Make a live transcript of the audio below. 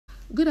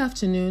Good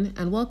afternoon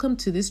and welcome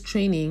to this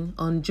training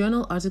on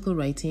journal article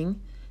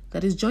writing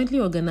that is jointly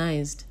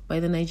organized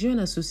by the Nigerian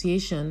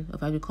Association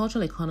of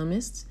Agricultural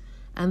Economists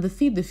and the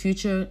Feed the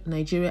Future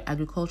Nigeria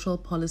Agricultural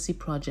Policy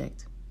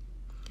Project.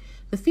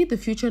 The Feed the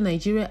Future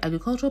Nigeria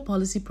Agricultural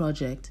Policy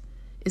Project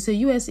is a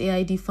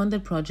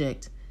USAID-funded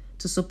project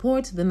to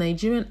support the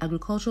Nigerian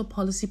agricultural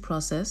policy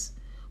process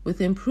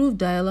with improved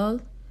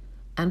dialogue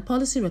and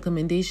policy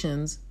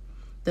recommendations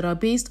that are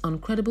based on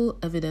credible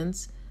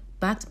evidence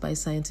backed by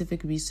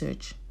scientific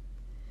research.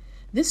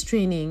 This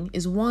training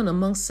is one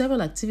among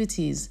several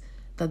activities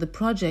that the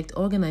project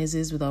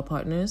organizes with our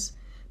partners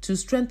to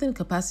strengthen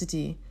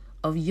capacity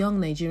of young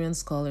Nigerian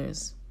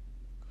scholars.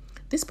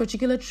 This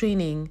particular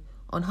training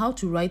on how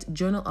to write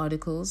journal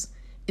articles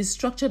is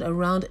structured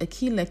around a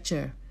key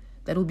lecture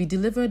that will be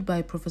delivered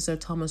by Professor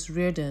Thomas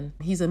Reardon.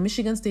 He's a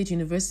Michigan State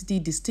University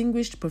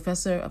Distinguished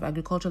Professor of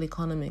Agricultural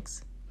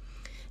Economics.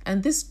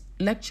 And this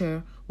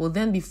lecture will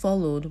then be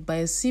followed by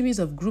a series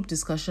of group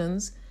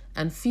discussions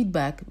and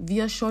feedback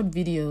via short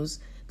videos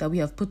that we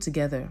have put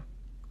together.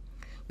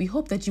 We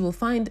hope that you will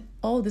find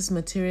all this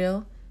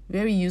material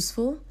very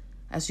useful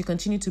as you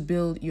continue to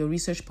build your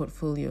research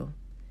portfolio.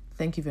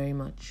 Thank you very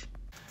much.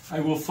 I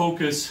will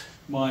focus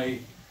my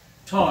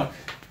talk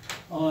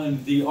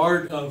on the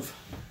art of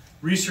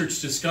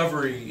research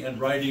discovery and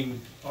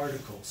writing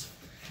articles.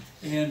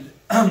 And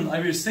I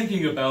was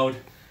thinking about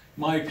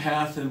my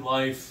path in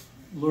life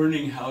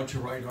learning how to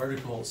write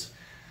articles.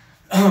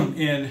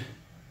 And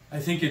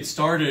I think it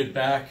started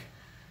back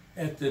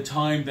at the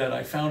time that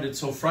I found it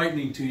so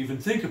frightening to even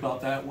think about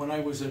that when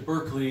I was at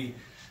Berkeley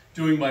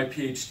doing my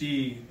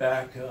PhD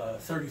back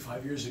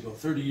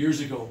 30 years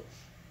ago.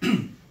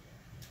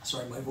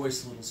 Sorry, my voice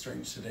is a little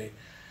strange today.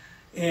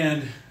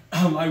 And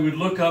I would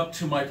look up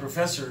to my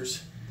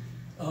professors,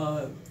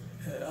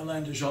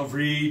 Alain de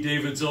Janvry,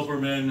 David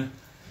Zilberman,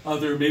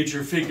 other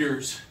major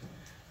figures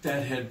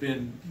that had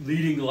been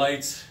leading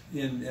lights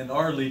and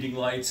are leading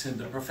lights in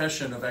the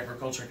profession of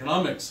agriculture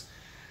economics.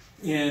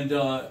 And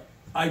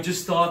I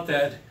just thought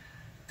that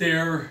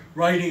their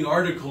writing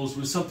articles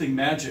was something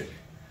magic,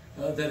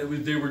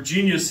 that they were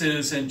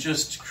geniuses and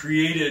just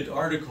created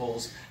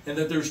articles, and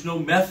that there's no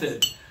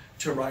method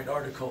to write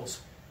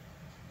articles.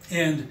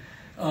 And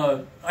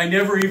I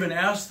never even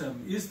asked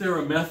them, is there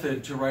a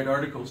method to write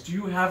articles? Do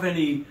you have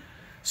any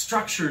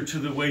structure to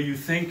the way you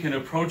think and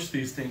approach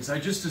these things? I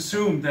just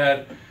assumed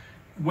that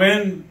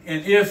when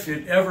and if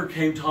it ever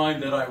came time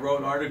that I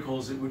wrote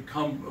articles, it would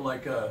come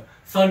like a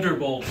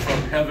thunderbolt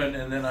from heaven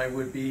and then I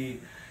would be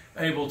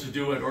able to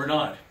do it or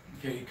not.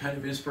 Okay, kind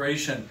of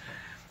inspiration.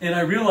 And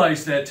I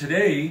realized that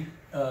today,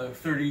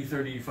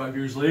 35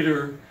 years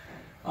later,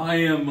 I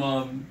am,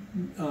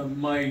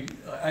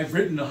 I've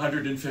written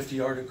 150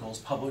 articles,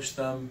 published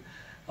them.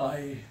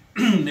 I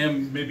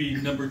am maybe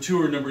number 2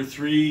 or number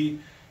 3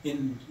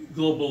 in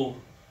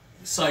global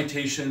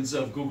citations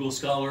of Google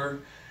Scholar.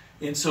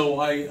 And so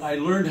I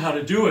learned how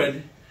to do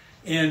it,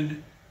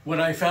 and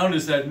what I found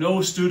is that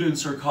no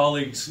students or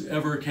colleagues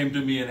ever came to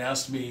me and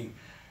asked me,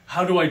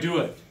 how do I do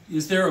it?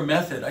 Is there a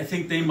method? I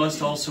think they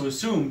must also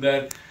assume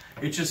that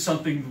it's just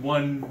something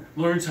one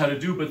learns how to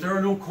do, but there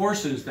are no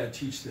courses that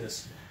teach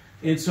this.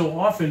 And so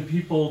often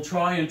people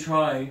try and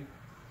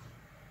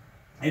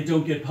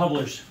don't get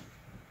published,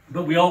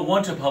 but we all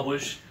want to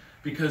publish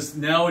because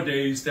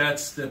nowadays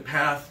that's the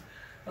path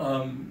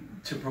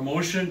to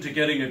promotion, to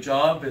getting a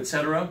job,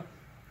 etc.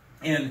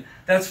 And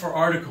that's for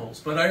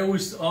articles. But I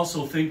always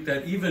also think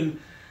that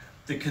even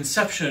the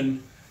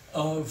conception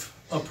of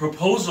a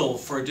proposal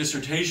for a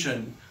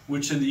dissertation,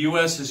 which in the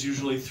US is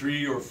usually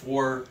 3 or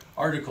 4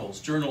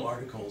 articles, journal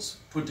articles,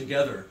 put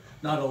together,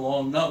 not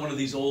one of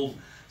these old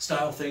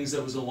style things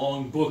that was a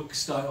long book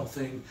style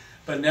thing,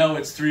 but now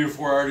it's 3 or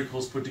 4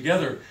 articles put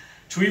together.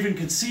 To even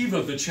conceive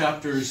of the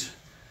chapters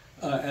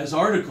as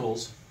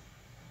articles,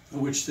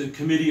 which the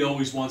committee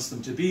always wants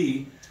them to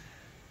be,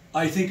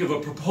 I think of a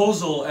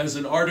proposal as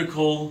an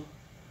article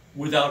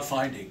without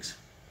findings.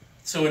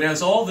 So it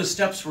has all the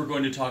steps we're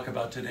going to talk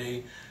about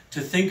today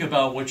to think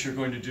about what you're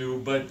going to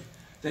do, but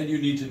then you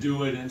need to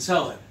do it and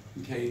sell it,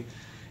 okay?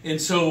 And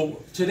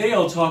so today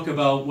I'll talk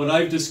about what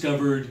I've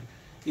discovered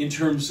in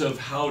terms of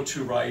how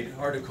to write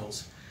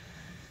articles.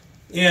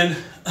 And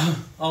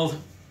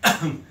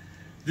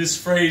this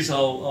phrase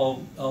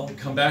I'll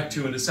come back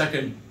to in a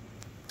second,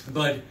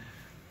 but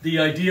the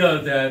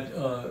idea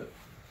that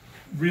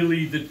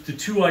really the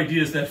 2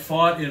 ideas that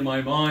fought in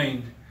my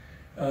mind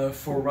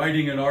for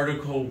writing an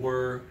article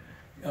were,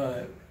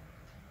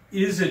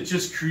 is it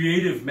just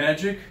creative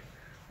magic,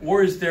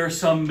 or is there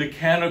some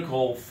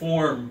mechanical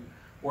form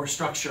or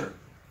structure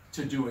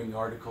to doing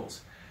articles?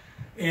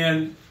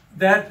 And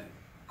that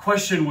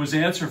question was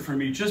answered for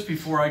me just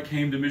before I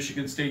came to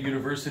Michigan State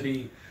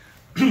University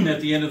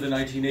at the end of the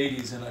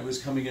 1980s, and I was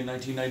coming in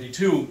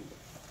 1992.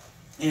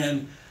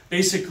 And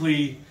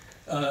basically,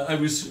 I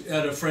was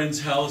at a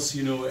friend's house,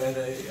 you know, at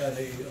a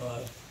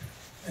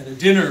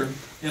dinner,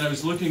 and I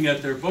was looking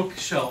at their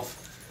bookshelf,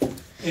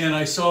 and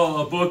I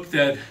saw a book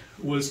that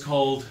was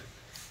called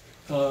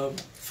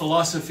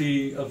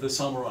Philosophy of the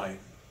Samurai.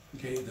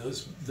 okay,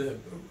 the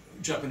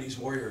Japanese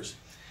warriors.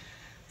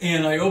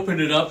 And I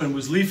opened it up and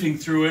was leafing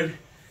through it,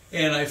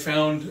 and I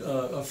found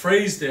a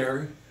phrase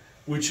there,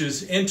 which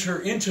is enter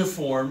into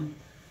form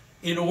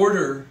in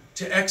order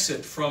to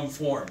exit from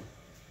form.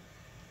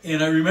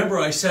 And I remember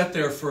I sat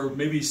there for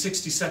maybe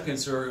 60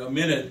 seconds or a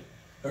minute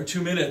or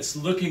 2 minutes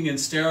looking and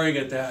staring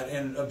at that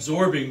and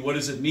absorbing what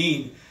does it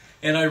mean.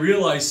 And I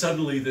realized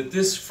suddenly that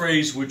this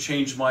phrase would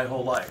change my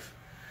whole life.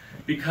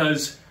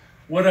 Because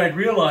what I'd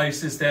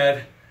realized is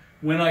that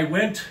when I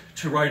went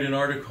to write an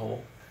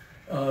article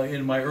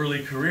in my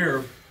early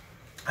career,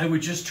 I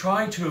would just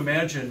try to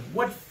imagine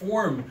what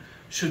form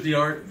should the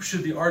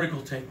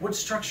article take? What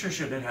structure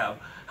should it have?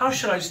 How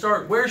should I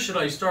start? Where should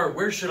I start?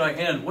 Where should I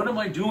end? What am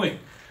I doing?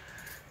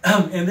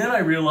 And then I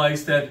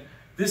realized that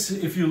this,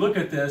 if you look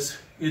at this,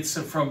 it's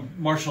from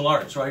martial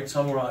arts, right?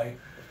 Samurai.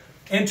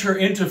 Enter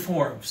into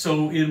form.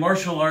 So in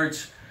martial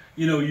arts,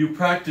 you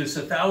practice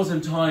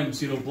 1,000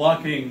 times,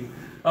 blocking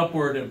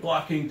upward and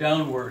blocking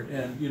downward,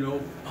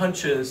 and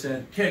punches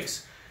and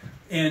kicks,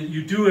 and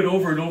you do it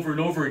over and over and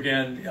over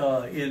again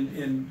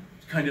in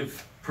kind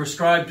of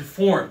prescribed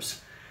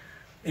forms,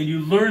 and you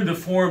learn the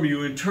form, you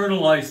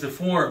internalize the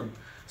form,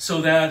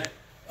 so that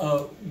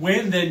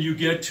when then you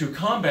get to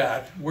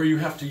combat where you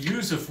have to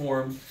use a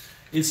form,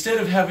 instead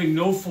of having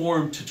no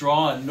form to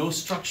draw on, no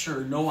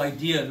structure, no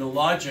idea, no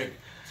logic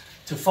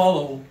to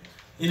follow,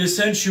 in a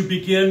sense you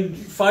begin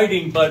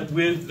fighting, but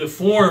with the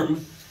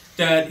form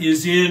that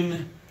is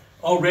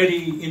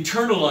already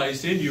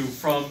internalized in you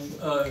from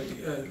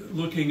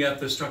looking at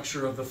the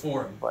structure of the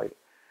form. Right.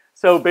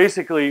 So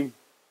basically,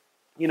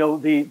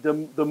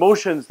 the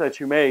motions that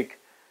you make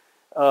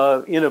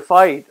in a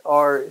fight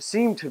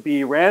seem to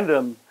be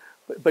random,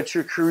 but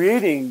you're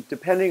creating,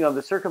 depending on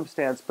the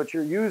circumstance, but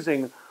you're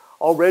using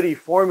already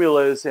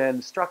formulas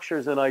and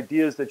structures and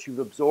ideas that you've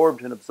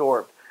absorbed.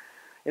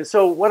 And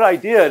so what I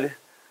did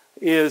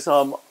is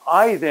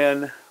I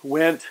then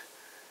went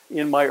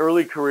in my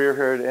early career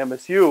here at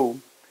MSU,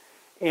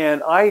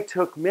 and I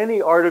took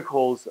many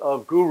articles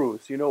of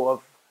gurus,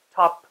 of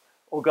top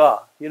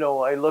Oga.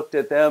 I looked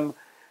at them,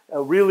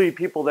 really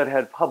people that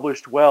had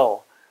published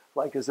well,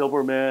 like a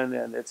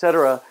Zilberman and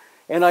etc.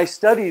 And I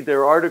studied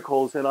their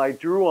articles, and I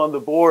drew on the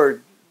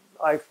board,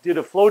 I did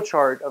a flow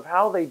chart of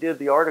how they did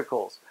the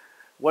articles.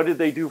 What did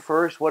they do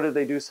first? What did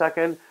they do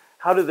second?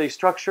 How did they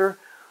structure?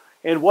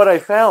 And what I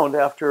found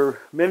after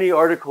many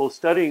articles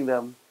studying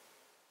them,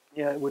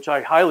 which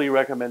I highly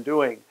recommend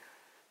doing,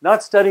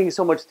 not studying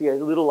so much the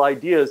little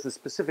ideas, the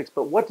specifics,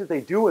 but what did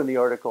they do in the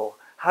article?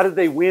 How did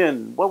they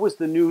win? What was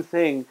the new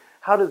thing?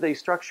 How did they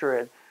structure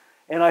it?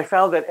 And I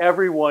found that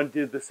everyone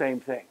did the same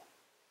thing.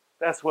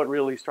 That's what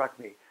really struck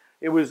me.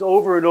 It was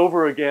over and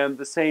over again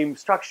the same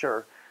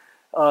structure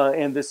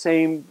and the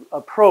same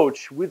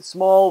approach with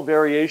small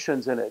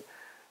variations in it.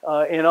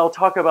 And I'll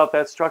talk about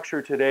that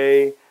structure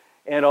today,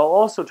 and I'll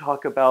also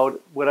talk about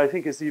what I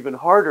think is even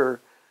harder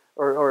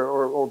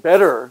or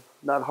better,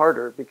 not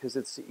harder because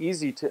it's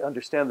easy to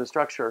understand the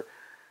structure,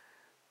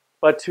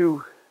 but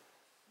to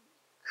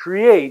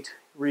create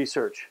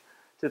research,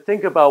 to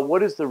think about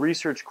what is the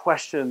research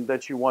question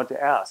that you want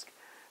to ask.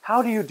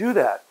 How do you do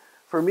that?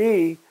 For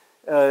me,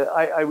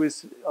 I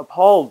was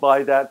appalled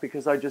by that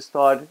because I just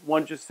thought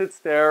one just sits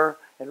there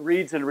and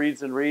reads and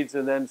reads and reads,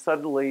 and then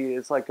suddenly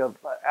it's like an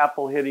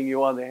apple hitting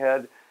you on the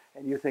head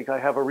and you think, I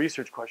have a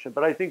research question.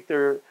 But I think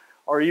there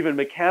are even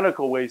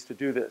mechanical ways to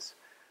do this,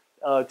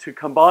 to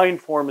combine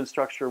form and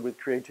structure with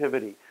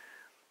creativity.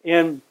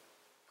 And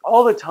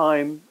all the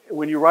time,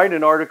 when you write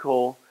an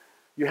article,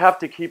 you have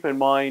to keep in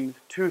mind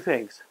two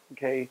things,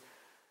 okay?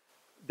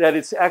 That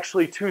it's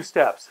actually two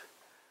steps.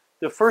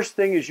 The first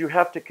thing is you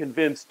have to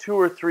convince 2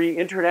 or 3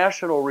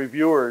 international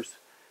reviewers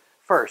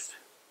first,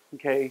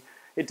 okay?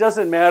 It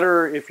doesn't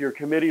matter if your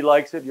committee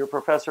likes it, your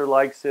professor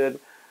likes it,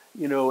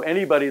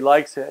 anybody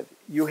likes it.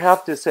 You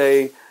have to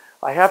say,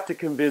 I have to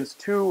convince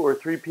 2 or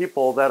 3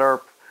 people that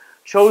are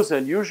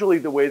chosen. Usually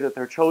the way that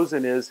they're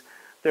chosen is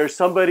there's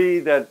somebody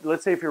that,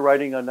 let's say if you're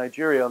writing on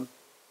Nigeria,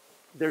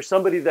 there's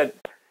somebody that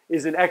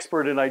is an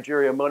expert in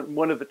Nigeria,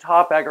 one of the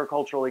top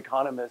agricultural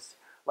economists,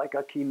 like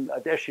Akin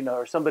Adeshina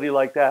or somebody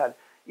like that,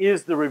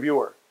 is the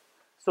reviewer.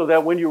 So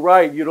that when you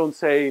write, you don't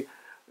say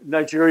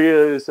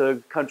Nigeria is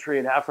a country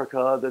in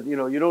Africa, that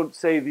you don't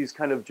say these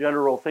kind of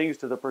general things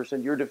to the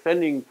person. You're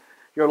defending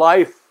your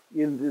life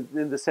in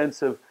the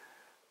sense of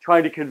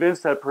trying to convince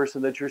that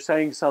person that you're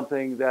saying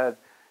something that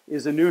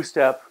is a new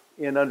step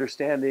in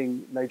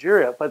understanding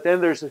Nigeria. But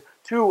then there's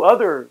 2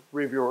 other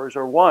reviewers,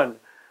 or one.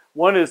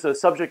 One is a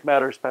subject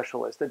matter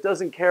specialist that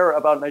doesn't care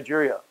about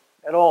Nigeria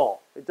at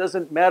all. It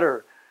doesn't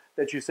matter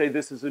that you say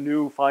this is a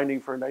new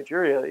finding for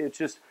Nigeria. It's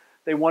just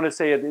they want to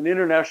say at an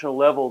international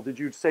level, did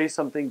you say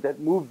something that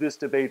moved this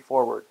debate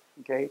forward?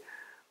 Okay,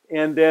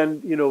 and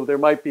then there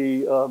might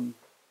be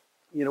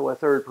a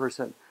third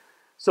person.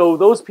 So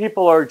those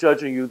people are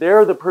judging you.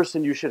 They're the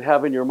person you should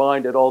have in your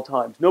mind at all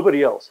times.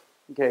 Nobody else.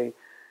 Okay,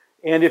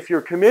 and if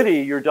your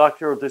committee, your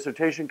doctoral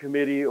dissertation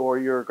committee, or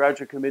your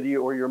graduate committee,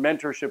 or your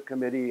mentorship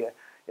committee,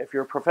 if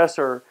your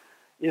professor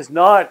is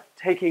not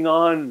taking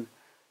on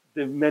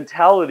the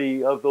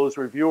mentality of those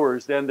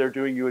reviewers, then they're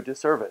doing you a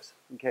disservice,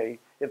 okay?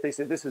 If they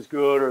say this is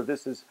good, or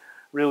this is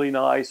really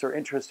nice or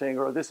interesting,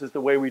 or this is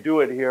the way we do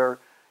it here,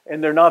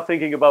 and they're not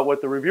thinking about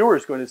what the reviewer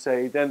is going to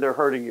say, then they're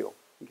hurting you,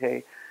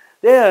 okay?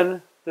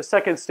 Then the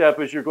second step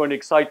is you're going to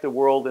excite the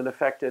world and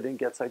affect it and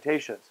get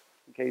citations,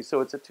 okay?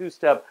 So it's a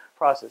two-step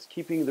process,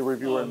 keeping the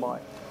reviewer in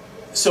mind.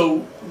 So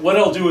what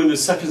I'll do in the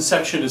second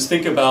section is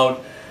think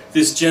about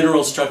this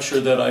general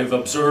structure that I've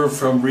observed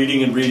from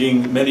reading and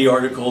reading many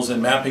articles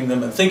and mapping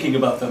them and thinking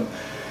about them.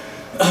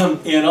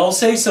 And I'll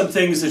say some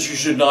things that you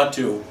should not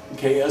do,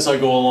 okay, as I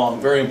go along,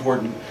 very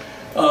important.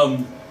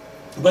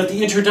 But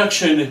the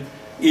introduction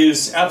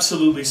is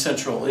absolutely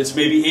central. It's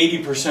maybe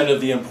 80%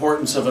 of the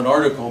importance of an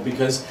article,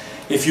 because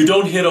if you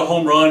don't hit a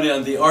home run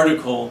on the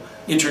article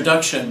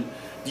introduction,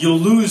 you'll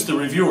lose the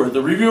reviewer.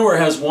 The reviewer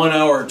has 1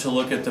 hour to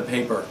look at the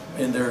paper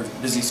in their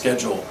busy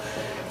schedule.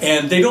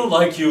 And they don't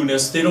like you,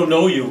 they don't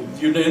know you.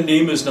 Your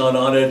name is not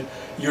on it.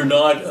 You're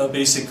not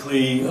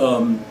basically, you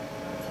know,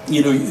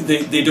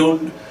 they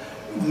don't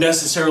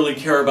necessarily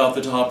care about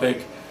the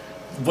topic.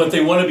 What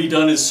they want to be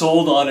done is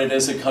sold on it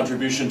as a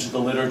contribution to the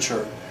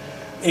literature.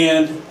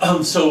 And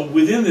so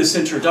within this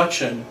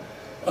introduction,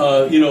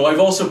 you know,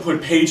 I've also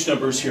put page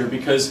numbers here,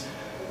 because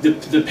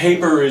the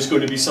paper is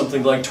going to be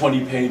something like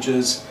 20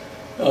 pages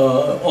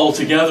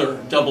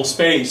altogether, double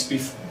spaced,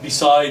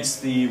 besides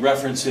the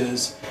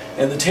references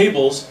and the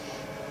tables.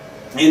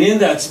 And in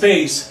that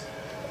space,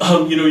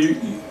 you know,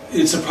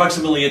 it's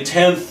approximately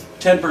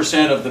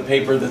 10% of the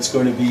paper that's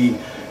going to be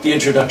the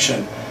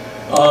introduction.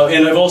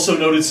 And I've also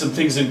noted some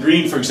things in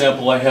green. For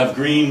example, I have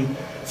green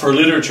for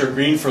literature,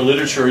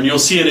 and you'll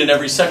see it in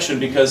every section,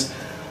 because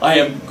I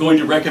am going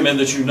to recommend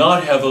that you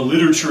not have a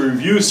literature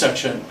review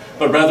section,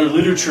 but rather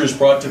literature is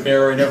brought to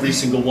bear in every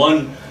single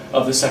one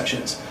of the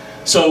sections.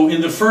 So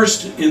in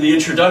the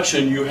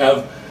introduction, you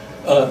have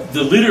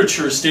the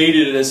literature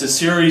stated as a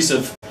series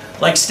of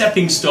like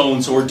stepping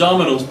stones or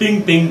dominoes,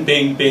 bing, bing,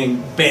 bing,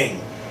 bing,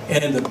 bing.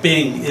 And the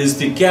bing is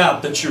the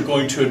gap that you're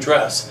going to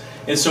address.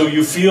 And so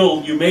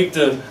you make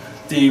the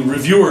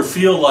reviewer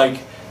feel like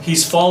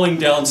he's falling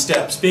down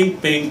steps, bing,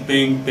 bing,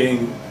 bing,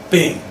 bing,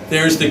 bing.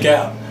 There's the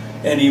gap.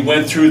 And he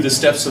went through the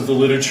steps of the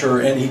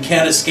literature, and he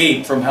can't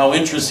escape from how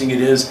interesting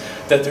it is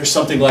that there's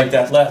something like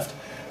that left.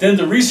 Then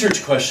the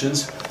research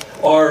questions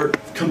are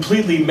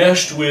completely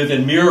meshed with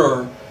and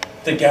mirror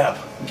the gap.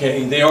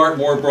 Okay, they aren't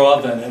more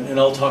broad than it, and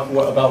I'll talk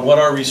about what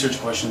are research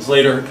questions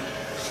later.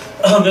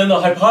 Then the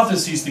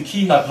hypotheses, the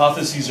key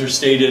hypotheses are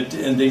stated,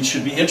 and they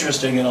should be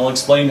interesting, and I'll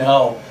explain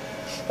how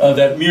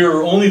that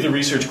mirror only the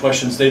research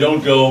questions. They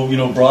don't go, you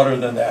know, broader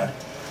than that.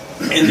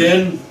 And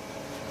then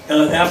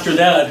after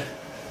that,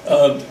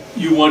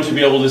 you want to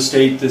be able to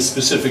state the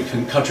specific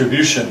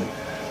contribution,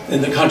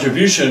 and the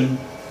contribution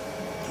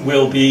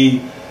will be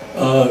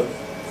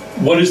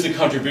what is the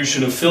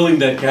contribution of filling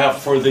that gap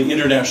for the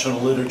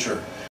international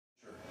literature.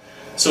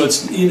 So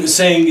it's, you know,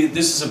 saying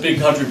this is a big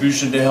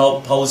contribution to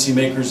help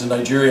policymakers in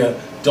Nigeria.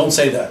 Don't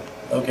say that,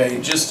 okay?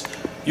 Just,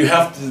 you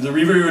have to, the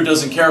reviewer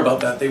doesn't care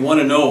about that. They want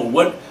to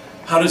know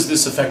how does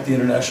this affect the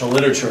international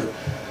literature?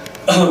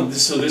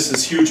 So this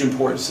is huge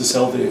importance to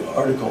sell the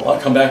article. I'll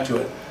come back to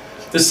it.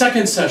 The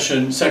second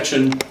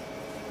section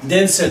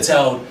then sets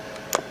out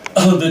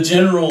the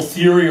general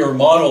theory or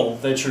model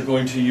that you're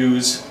going to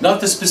use,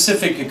 not the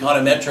specific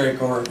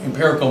econometric or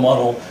empirical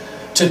model,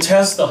 to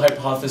test the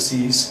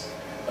hypotheses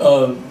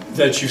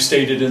that you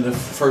stated in the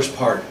first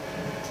part.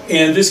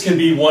 And this can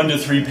be 1 to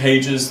 3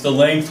 pages. The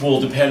length will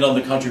depend on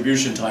the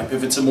contribution type.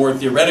 If it's a more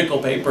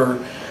theoretical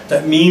paper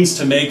that means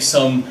to make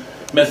some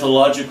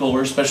methodological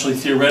or especially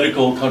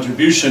theoretical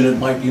contribution, it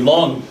might be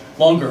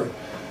longer.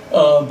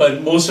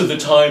 But most of the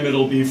time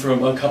it'll be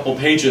from a couple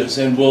pages,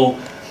 and we'll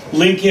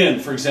link in,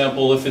 for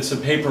example, if it's a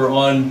paper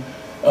on,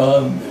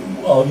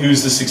 I'll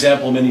use this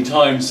example many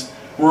times,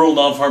 rural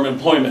non-farm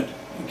employment,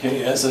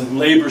 okay, as a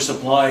labor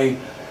supply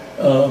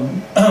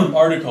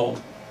article,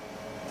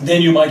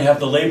 then you might have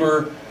the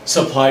labor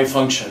supply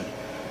function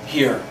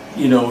here,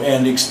 you know,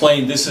 and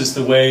explain this is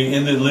the way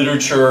in the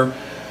literature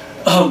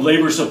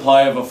labor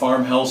supply of a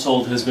farm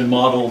household has been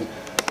modeled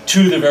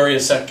to the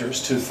various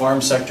sectors, to farm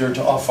sector,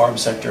 to off-farm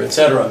sector,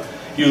 etc.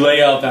 You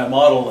lay out that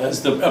model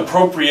as the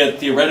appropriate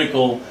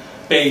theoretical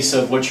base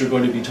of what you're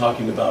going to be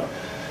talking about.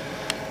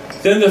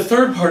 Then the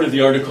third part of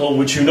the article,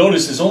 which you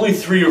notice is only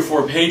 3 or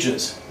 4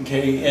 pages,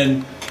 okay,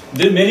 and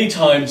then many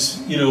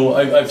times, you know,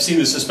 I've seen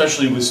this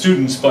especially with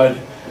students, but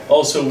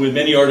also with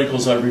many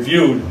articles I've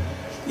reviewed,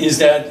 is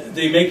that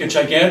they make a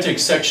gigantic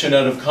section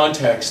out of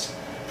context,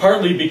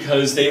 partly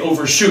because they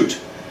overshoot.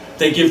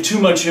 They give too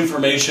much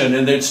information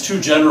and it's too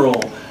general.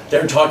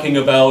 They're talking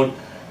about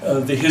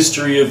the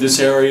history of this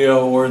area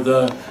or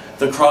the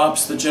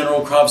crops, the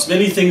general crops,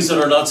 many things that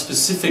are not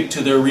specific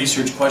to their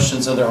research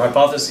questions or their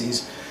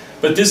hypotheses.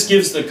 But this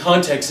gives the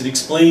context. It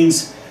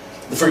explains,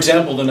 for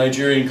example, the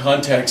Nigerian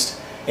context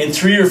in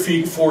 3 or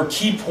 4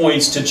 key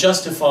points to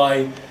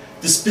justify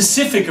the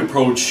specific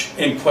approach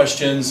and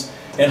questions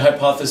and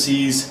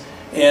hypotheses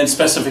and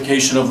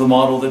specification of the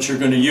model that you're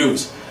going to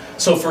use.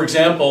 So, for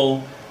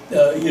example,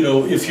 you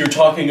know, if you're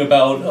talking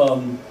about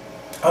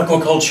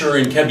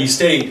aquaculture in Kebbi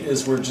State,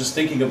 as we're just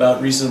thinking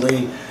about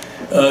recently,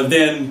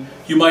 then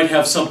you might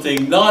have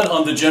something not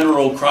on the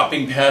general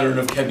cropping pattern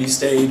of Kebbi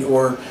State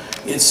or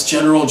its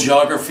general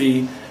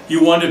geography.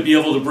 You want to be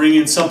able to bring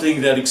in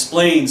something that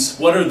explains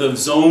what are the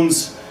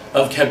zones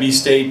of Kebbi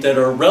State that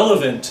are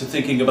relevant to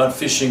thinking about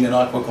fishing and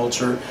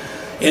aquaculture.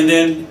 And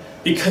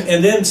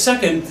then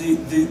second,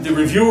 the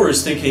reviewer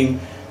is thinking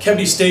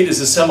Kebbi State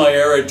is a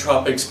semi-arid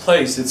tropics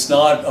place. It's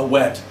not a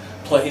wet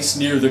place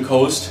near the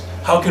coast.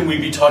 How can we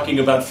be talking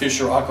about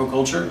fish or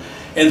aquaculture?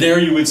 And there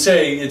you would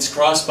say it's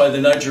crossed by the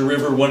Niger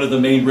River, one of the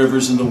main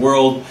rivers in the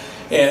world,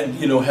 and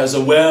has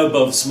a web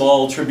of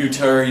small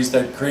tributaries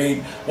that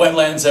create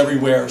wetlands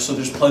everywhere, so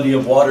there's plenty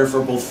of water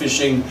for both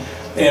fishing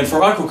and for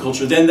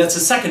aquaculture. Then that's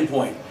a second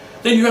point.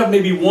 Then you have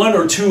maybe one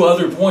or two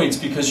other points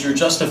because you're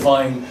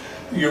justifying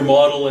your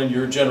model and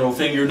your general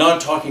thing. You're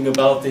not talking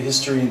about the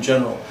history in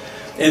general.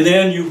 And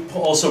then you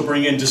also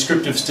bring in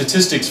descriptive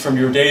statistics from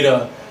your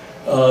data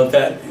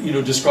that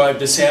describe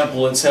the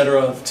sample,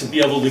 etc., to be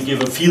able to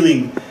give a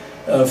feeling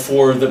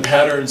for the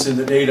patterns in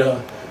the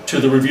data to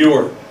the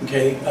reviewer.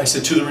 Okay, I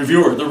said to the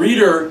reviewer. The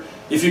reader,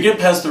 if you get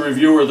past the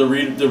reviewer, the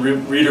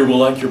reader will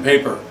like your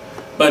paper.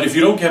 But if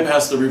you don't get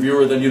past the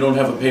reviewer, then you don't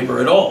have a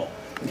paper at all.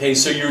 Okay,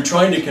 so you're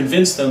trying to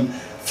convince them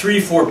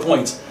 3-4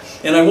 points.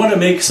 And I want to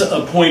make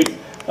a point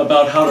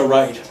about how to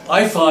write.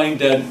 I find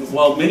that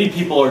while many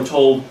people are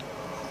told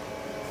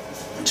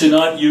to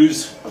not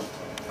use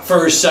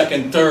first,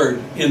 second,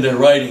 third in their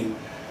writing,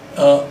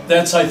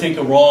 that's, I think,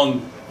 a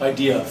wrong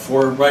idea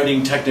for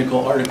writing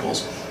technical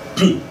articles.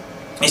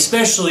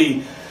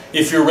 Especially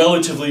if you're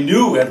relatively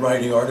new at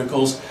writing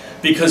articles,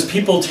 because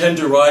people tend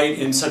to write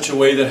in such a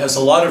way that has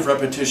a lot of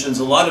repetitions,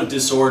 a lot of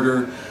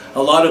disorder,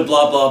 a lot of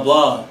blah, blah,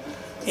 blah.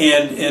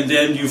 And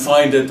then you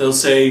find that they'll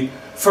say,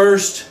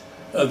 first,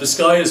 the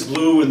sky is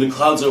blue and the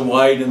clouds are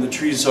white and the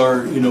trees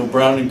are,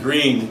 brown and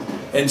green.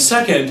 And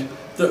second,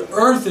 the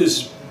earth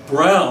is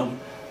brown,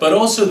 but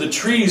also the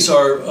trees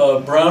are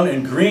brown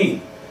and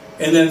green.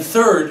 And then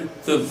third,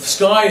 the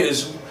sky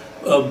is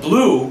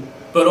blue,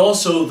 but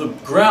also the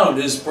ground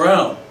is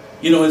brown.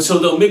 And so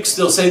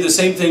they'll say the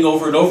same thing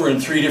over and over in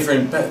 3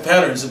 different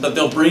patterns, but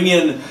they'll bring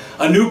in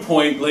a new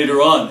point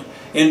later on.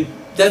 And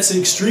that's an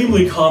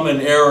extremely common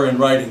error in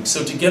writing.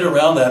 So to get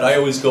around that, I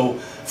always go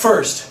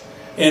first.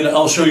 And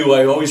I'll show you,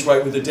 I always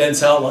write with a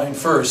dense outline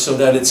first so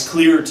that it's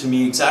clear to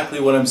me exactly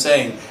what I'm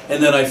saying.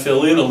 And then I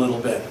fill in a little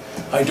bit.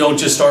 I don't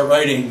just start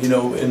writing,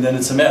 and then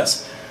it's a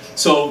mess.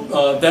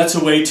 So that's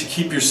a way to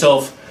keep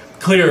yourself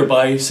clear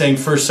by saying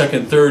first,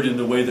 second, third in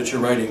the way that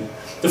you're writing.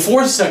 The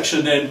fourth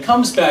section then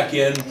comes back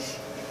in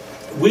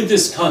with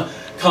this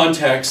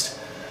context,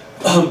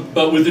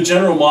 but with the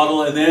general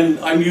model, and then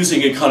I'm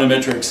using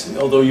econometrics,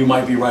 although you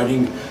might be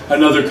writing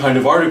another kind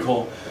of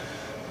article.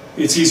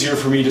 It's easier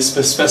for me to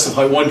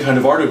specify one kind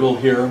of article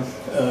here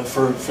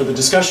for the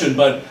discussion,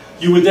 but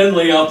you would then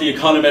lay out the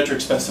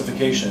econometric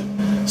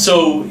specification.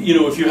 So,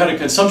 if you had a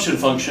consumption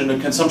function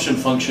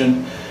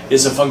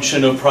is a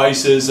function of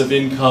prices, of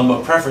income,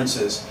 of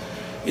preferences.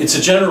 It's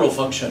a general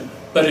function.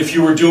 But if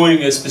you were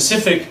doing a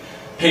specific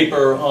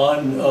paper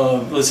on,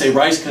 let's say,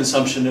 rice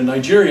consumption in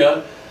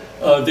Nigeria,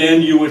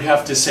 then you would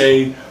have to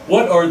say,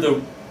 what are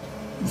the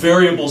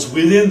variables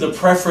within the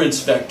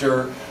preference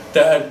vector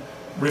that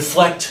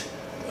reflect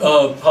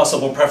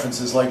possible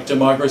preferences, like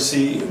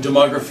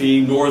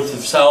demography, north of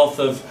south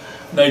of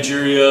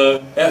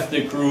Nigeria,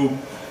 ethnic group,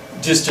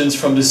 distance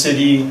from the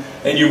city,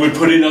 and you would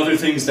put in other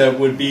things that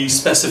would be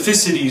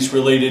specificities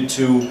related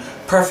to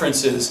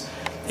preferences.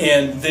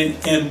 And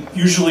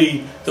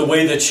usually the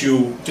way that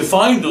you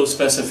define those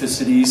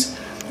specificities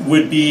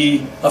would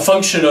be a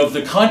function of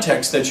the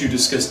context that you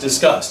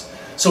discussed.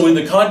 So in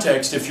the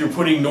context, if you're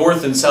putting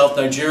North and South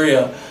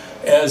Nigeria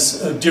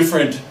as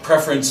different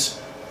preference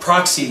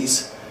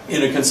proxies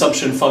in a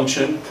consumption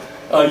function,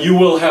 you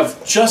will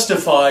have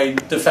justified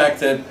the fact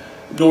that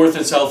North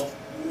and South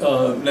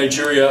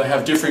Nigeria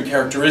have different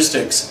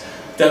characteristics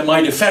that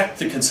might affect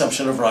the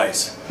consumption of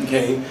rice.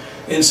 Okay?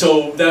 And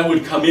so that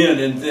would come in,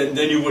 and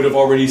then you would have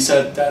already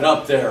set that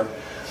up there.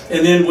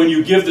 And then when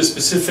you give the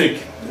specific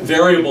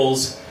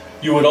variables,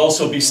 you would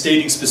also be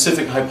stating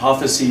specific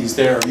hypotheses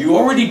there. You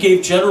already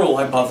gave general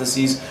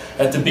hypotheses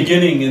at the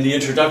beginning in the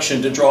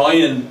introduction to draw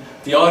in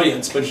the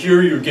audience, but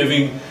here you're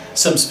giving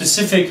some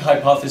specific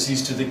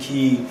hypotheses to the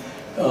key.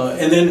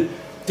 And then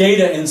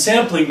data and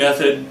sampling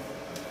method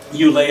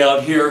you lay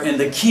out here, and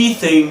the key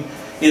thing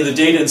in the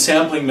data and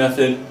sampling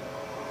method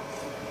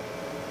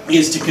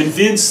is to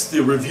convince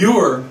the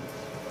reviewer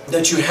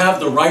that you have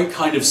the right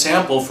kind of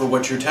sample for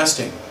what you're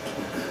testing.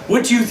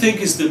 What do you think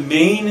is the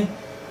main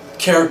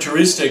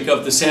characteristic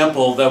of the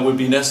sample that would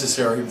be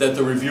necessary, that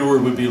the reviewer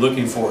would be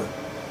looking for?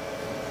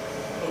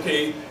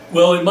 Okay,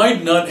 well, it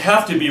might not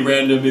have to be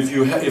random if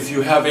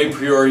you have a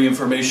priori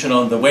information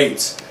on the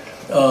weights.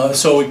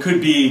 So it could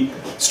be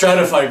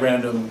stratified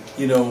random,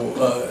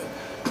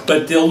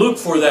 but they'll look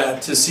for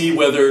that to see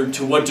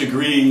to what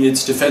degree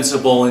it's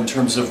defensible in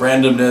terms of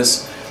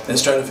randomness and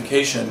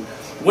stratification.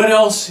 What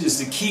else is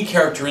the key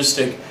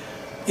characteristic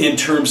in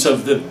terms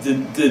of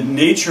the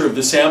nature of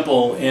the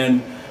sample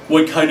and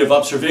what kind of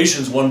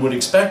observations one would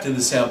expect in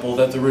the sample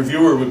that the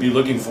reviewer would be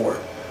looking for.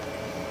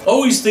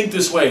 Always think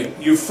this way.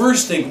 You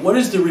first think, what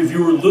is the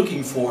reviewer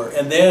looking for?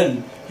 And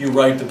then you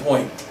write the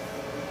point.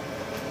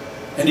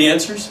 Any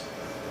answers?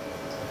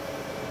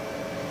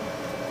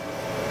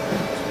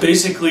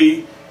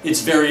 Basically,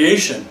 it's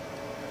variation.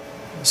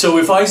 So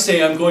if I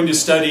say I'm going to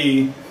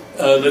study,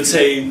 let's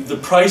say, the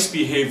price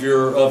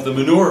behavior of the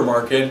manure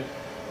market,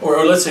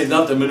 or let's say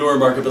not the manure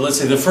market, but let's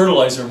say the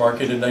fertilizer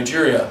market in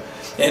Nigeria.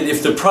 And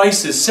if the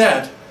price is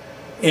set,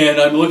 and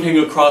I'm looking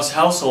across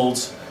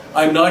households,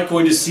 I'm not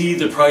going to see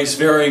the price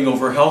varying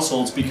over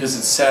households because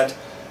it's set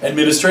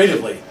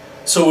administratively.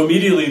 So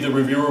immediately the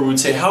reviewer would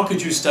say, how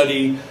could you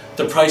study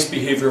the price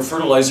behavior of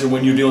fertilizer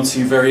when you don't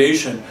see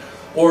variation?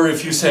 Or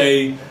if you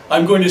say,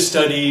 I'm going to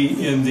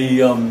study in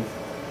the,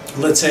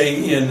 let's say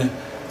in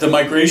the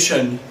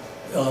migration,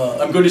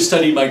 I'm going to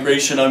study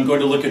migration, I'm going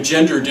to look at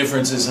gender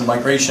differences in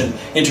migration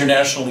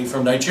internationally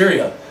from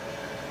Nigeria.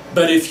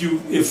 But if you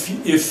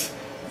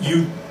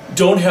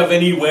don't have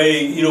any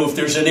way, if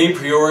there's an a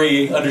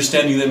priori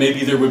understanding that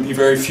maybe there would be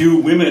very few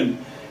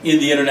women in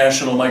the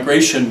international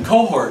migration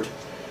cohort,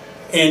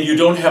 and you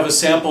don't have a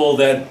sample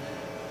that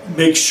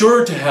makes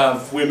sure to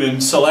have women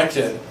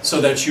selected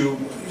so that you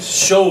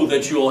show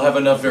that you will have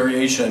enough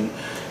variation,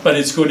 but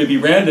it's going to be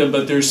random,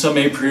 but there's some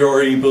a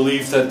priori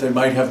belief that there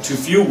might have too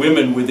few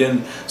women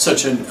within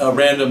such a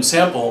random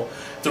sample,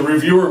 the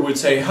reviewer would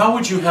say, how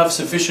would you have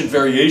sufficient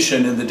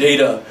variation in the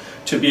data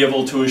to be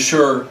able to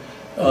assure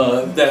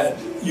that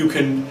you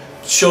can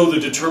show the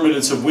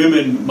determinants of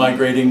women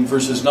migrating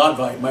versus not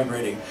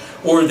migrating?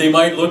 Or they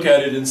might look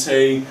at it and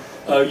say,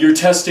 you're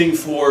testing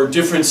for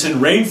difference in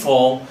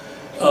rainfall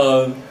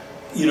on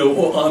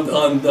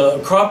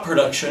the crop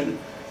production,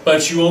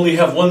 but you only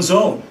have one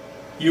zone.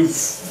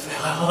 You've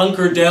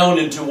hunkered down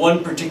into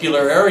one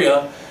particular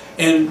area,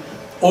 and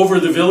over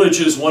the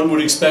villages one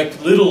would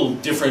expect little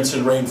difference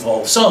in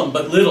rainfall, some,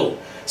 but little.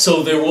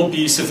 So there won't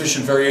be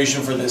sufficient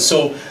variation for this.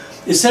 So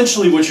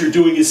essentially what you're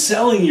doing is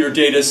selling your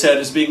data set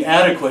as being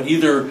adequate,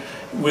 either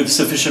with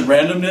sufficient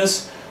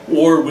randomness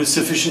or with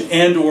sufficient,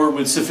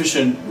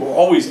 or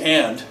always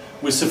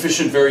with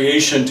sufficient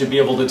variation to be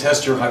able to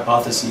test your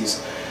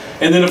hypotheses.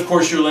 And then of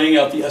course you're laying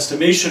out the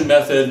estimation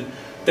method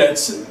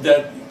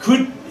that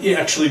could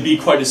actually be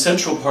quite a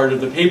central part of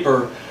the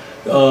paper,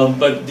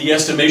 but the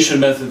estimation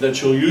method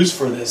that you'll use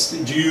for this.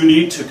 Do you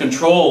need to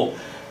control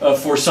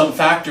for some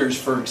factors,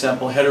 for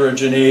example,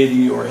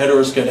 heterogeneity or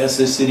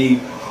heteroscedasticity,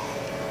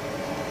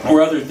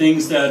 or other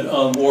things that,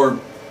 or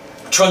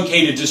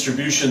truncated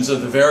distributions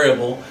of the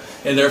variable,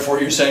 and therefore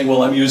you're saying,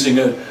 well, I'm using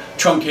a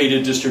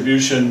truncated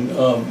distribution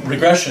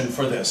regression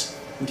for this.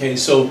 Okay,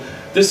 so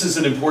this is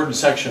an important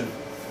section.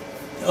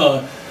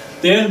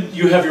 Then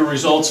you have your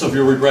results of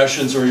your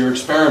regressions or your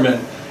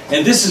experiment,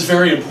 and this is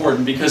very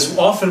important because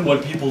often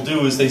what people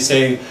do is they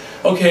say,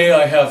 okay,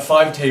 I have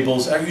 5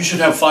 tables, you should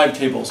have 5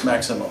 tables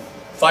maximum.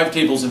 5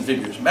 tables and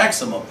figures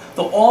maximum.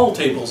 All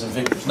tables and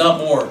figures, not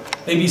more,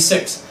 maybe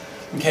 6.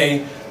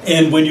 Okay,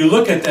 and when you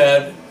look at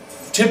that,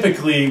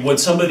 typically what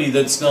somebody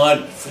that's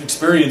not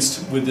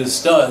experienced with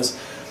this does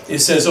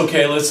is says,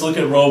 okay, let's look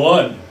at row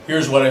 1.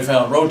 Here's what I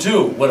found. Row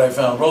 2, what I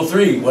found. Row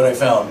 3, what I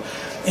found.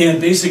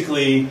 And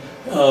basically,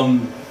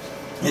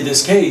 in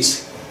this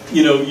case,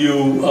 you're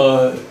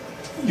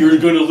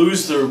going to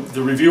lose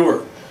the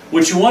reviewer.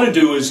 What you want to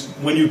do is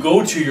when you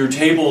go to your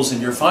tables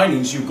and your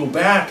findings, you go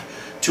back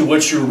to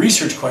what your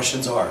research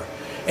questions are.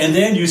 And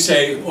then you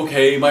say,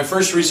 okay, my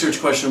first research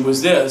question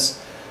was this.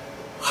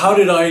 What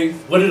did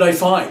I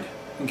find?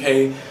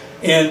 Okay,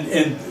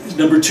 and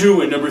number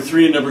 2 and number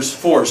 3 and number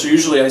 4. So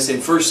usually I say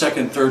first,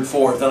 second, third,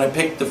 fourth, and I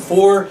pick the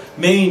 4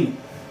 main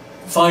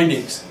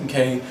findings.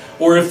 Okay,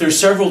 or if there's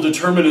several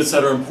determinants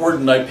that are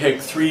important, I pick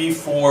 3,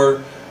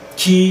 4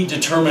 key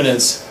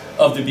determinants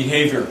of the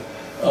behavior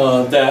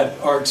that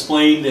are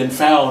explained and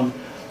found,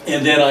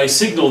 and then I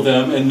signal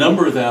them and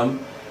number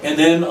them, and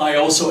then I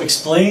also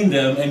explain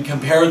them and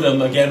compare them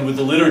again with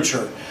the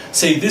literature.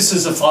 Say this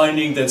is a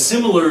finding that's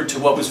similar to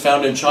what was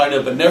found in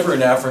China but never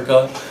in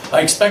Africa.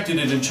 I expected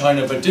it in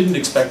China but didn't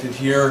expect it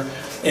here.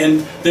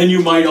 And then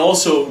you might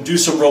also do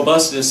some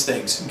robustness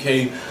things.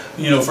 Okay,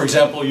 for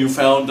example, you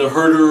found the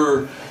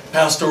herder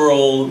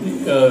pastoral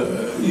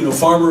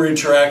farmer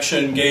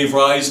interaction gave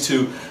rise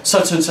to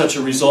such and such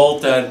a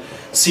result that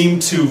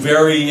seemed to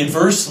vary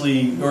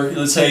inversely, or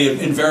let's say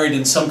it varied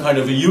in some kind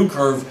of a U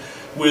curve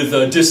with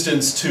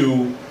distance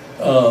to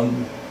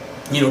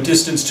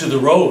distance to the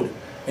road.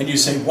 And you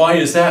say, why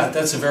is that?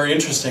 That's very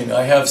interesting.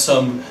 I have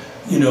some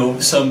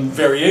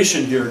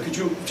variation here. Could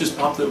you just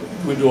pop the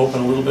window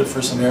open a little bit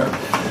for some air?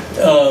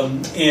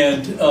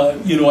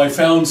 I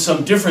found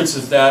some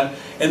differences that,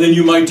 and then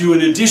you might do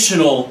an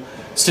additional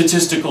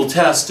statistical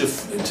test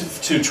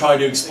to try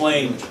to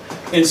explain.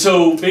 And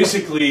so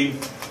basically,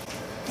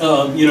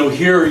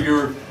 here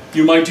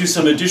you might do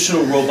some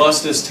additional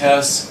robustness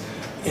tests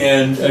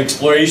and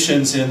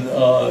explorations in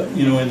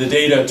in the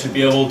data to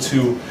be able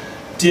to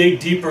dig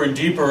deeper and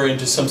deeper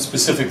into some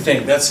specific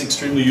thing. That's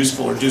extremely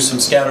useful, or do some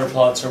scatter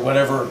plots or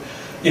whatever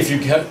if you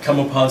come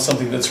upon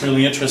something that's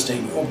really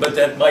interesting, but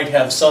that might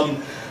have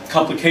some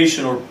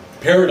complication or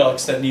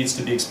paradox that needs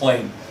to be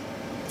explained.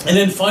 And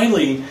then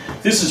finally,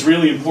 this is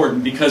really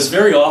important because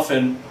very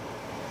often,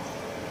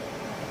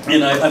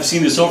 and I've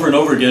seen this over and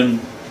over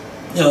again,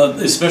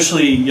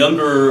 especially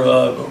younger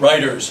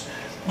writers,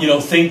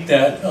 think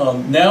that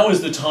now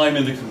is the time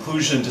in the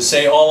conclusion to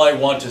say all I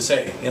want to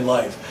say in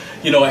life.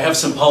 I have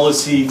some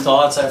policy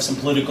thoughts, I have some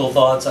political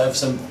thoughts, I have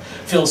some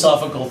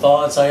philosophical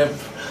thoughts, I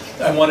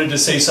wanted to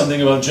say something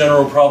about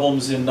general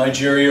problems in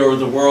Nigeria or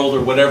the world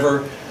or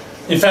whatever.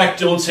 In fact,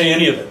 don't say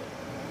any of it.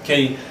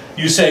 Okay,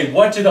 you say,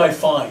 what did I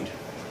find?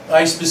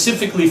 I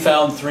specifically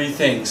found 3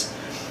 things.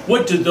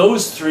 What did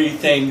those 3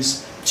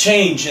 things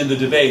change in the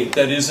debate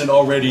that isn't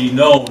already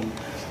known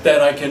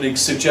that I can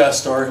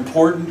suggest are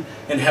important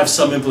and have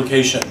some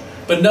implication?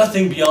 But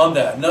nothing beyond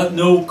that.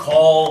 No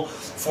call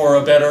for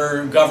a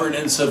better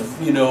governance of,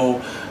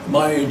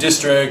 my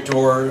district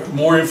or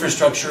more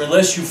infrastructure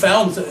unless you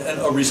found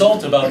a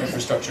result about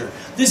infrastructure.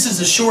 This is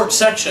a short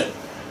section.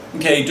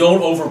 Okay,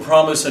 don't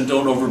overpromise and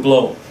don't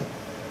overblow.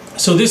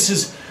 So this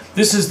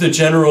is the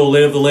general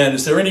lay of the land.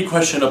 Is there any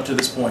question up to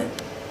this point?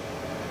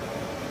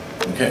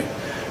 Okay.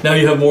 Now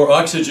you have more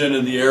oxygen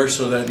in the air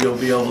so that you'll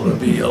be able to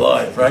be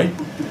alive, right?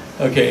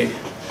 Okay.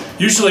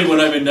 Usually when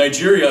I'm in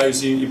Nigeria, I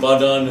was in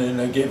Ibadan and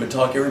I gave a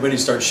talk, everybody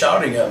starts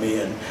shouting at me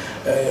and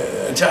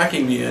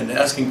attacking me and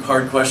asking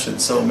hard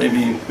questions. So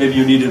maybe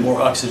you needed more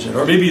oxygen.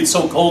 Or maybe it's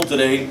so cold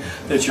today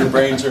that your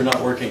brains are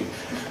not working.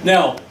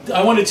 Now,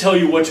 I want to tell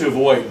you what to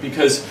avoid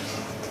because,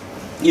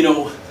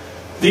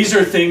 these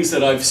are things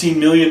that I've seen a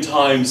million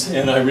times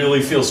and I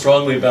really feel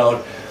strongly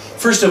about.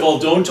 First of all,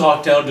 don't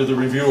talk down to the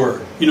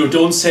reviewer.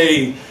 Don't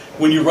say,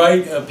 when you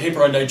write a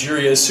paper on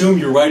Nigeria, assume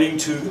you're writing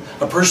to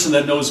a person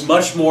that knows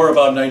much more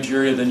about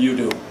Nigeria than you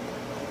do.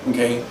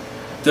 Okay?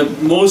 The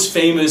most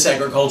famous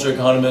agriculture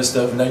economist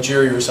of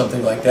Nigeria or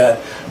something like that,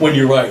 when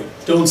you write.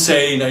 Don't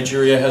say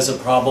Nigeria has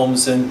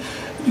problems and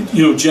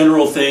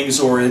general things,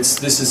 or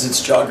this is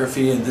its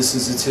geography and this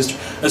is its history.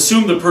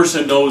 Assume the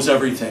person knows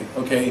everything,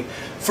 okay?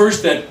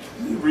 First, that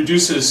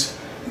reduces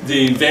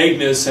the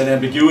vagueness and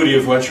ambiguity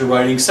of what you're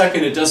writing.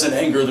 Second, it doesn't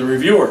anger the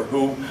reviewer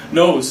who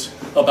knows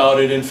about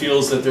it and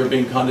feels that they're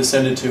being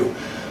condescended to.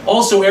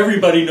 Also,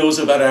 everybody knows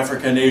about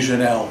Africa and Asia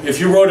now. If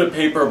you wrote a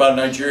paper about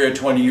Nigeria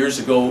 20 years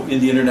ago in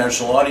the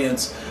international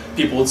audience,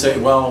 people would say,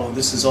 wow,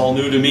 this is all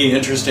new to me,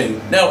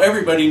 interesting. Now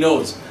everybody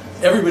knows.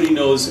 Everybody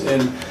knows.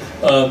 And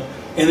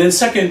then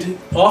second,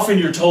 often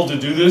you're told to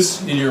do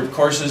this in your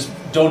courses,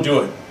 don't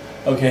do it.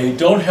 Okay,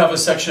 don't have a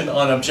section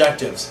on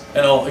objectives.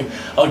 And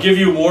I'll give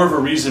you more of a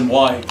reason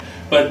why.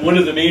 But one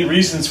of the main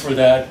reasons for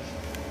that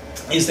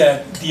is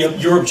that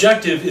your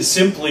objective is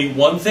simply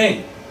one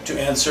thing, to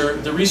answer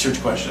the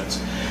research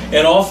questions.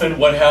 And often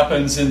what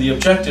happens in the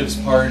objectives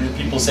part,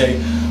 people say,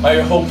 I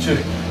hope to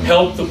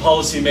help the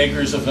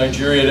policymakers of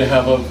Nigeria to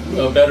have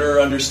a better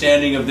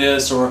understanding of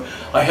this, or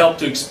I hope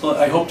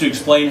to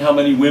explain how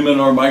many women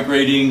are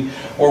migrating,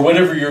 or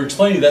whatever you're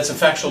explaining. That's a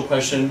factual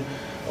question,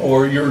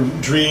 or your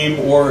dream,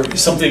 or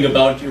something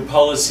about your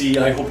policy.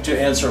 I hope to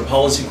answer a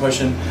policy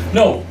question.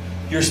 No,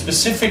 your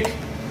specific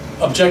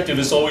objective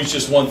is always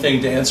just one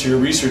thing, to answer your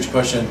research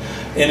question.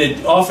 And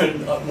it often,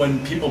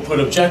 when people put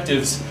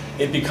objectives,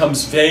 it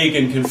becomes vague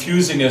and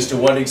confusing as to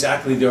what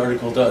exactly the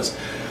article does.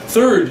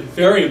 Third,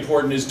 very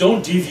important, is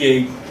don't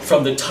deviate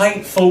from the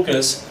tight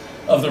focus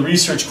of the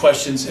research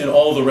questions in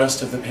all the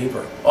rest of the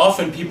paper.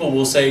 Often people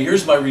will say,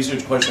 here's my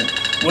research question.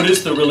 What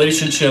is the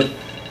relationship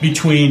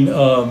between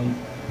the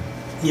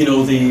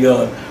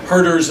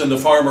herders and the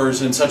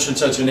farmers in such and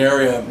such an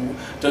area?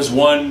 Does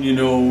one,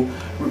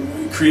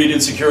 create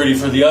insecurity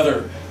for the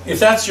other? If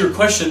that's your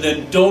question,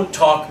 then don't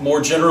talk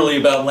more generally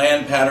about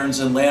land patterns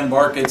and land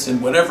markets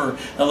and whatever,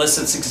 unless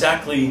it's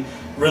exactly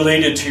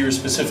related to your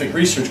specific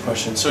research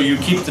question. So you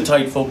keep the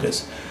tight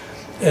focus.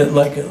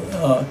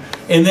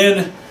 And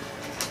then,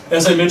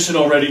 as I mentioned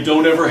already,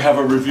 don't ever have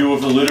a review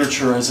of the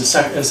literature as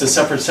a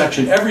separate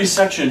section. Every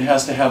section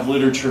has to have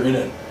literature in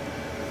it.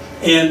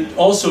 And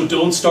also,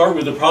 don't start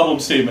with a problem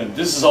statement.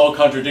 This is all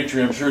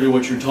contradictory, I'm sure, to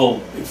what you're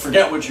told.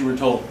 Forget what you were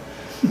told.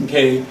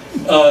 Okay.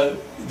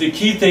 The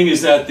key thing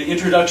is that the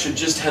introduction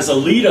just has a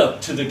lead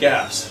up to the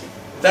gaps.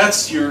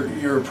 That's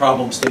your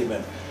problem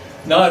statement.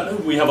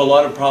 Not, we have a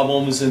lot of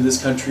problems in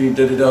this country,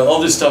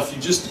 all this stuff.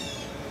 You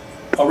just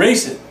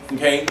erase it,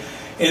 okay?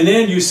 And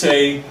then you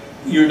say,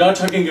 you're not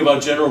talking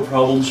about general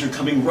problems, you're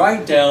coming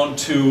right down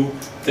to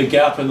the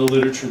gap in the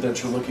literature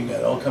that you're looking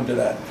at. I'll come to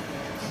that.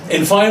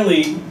 And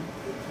finally,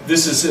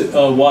 this is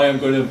why I'm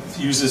going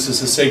to use this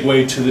as a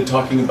segue to the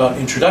talking about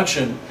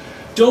introduction.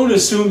 Don't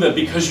assume that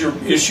because your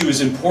issue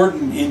is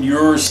important in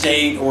your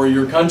state or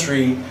your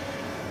country,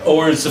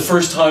 or it's the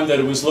first time that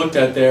it was looked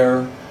at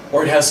there,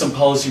 or it has some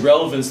policy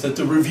relevance, that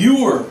the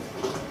reviewer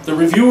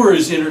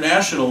is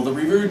international. The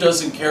reviewer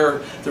doesn't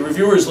care. The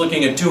reviewer is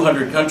looking at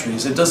 200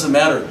 countries. It doesn't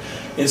matter.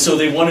 And so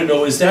they want to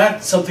know, is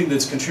that something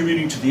that's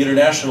contributing to the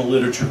international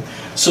literature?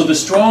 So the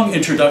strong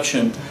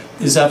introduction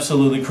is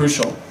absolutely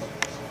crucial.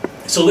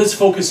 So let's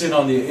focus in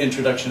on the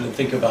introduction and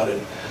think about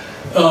it.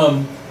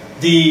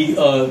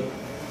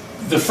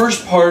 The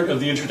first part of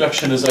the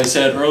introduction, as I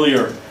said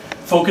earlier,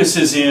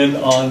 focuses in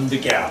on the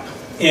gap.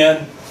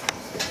 And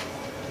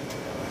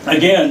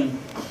again,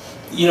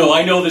 you know,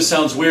 I know this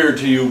sounds weird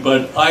to you,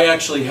 but I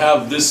actually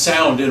have this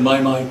sound in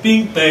my mind.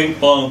 Bing, bang,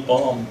 bong,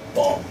 bong,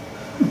 bong.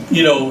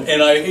 You know,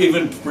 and I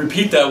even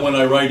repeat that when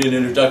I write an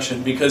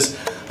introduction, because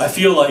I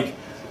feel like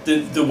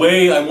the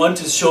way I want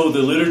to show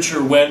the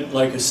literature went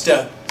like a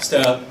step,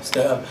 step,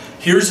 step.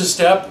 Here's a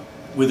step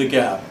with a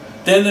gap.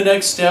 Then the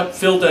next step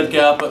filled that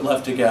gap but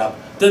left a gap.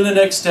 Then the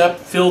next step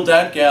filled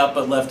that gap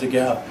but left a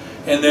gap.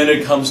 And then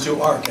it comes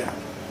to our gap.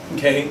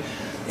 Okay?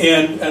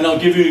 And I'll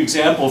give you an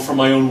example from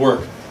my own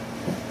work.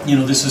 You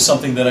know, this is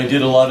something that I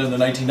did a lot in the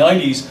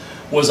 1990s,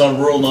 was on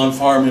rural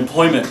non-farm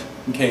employment,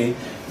 okay,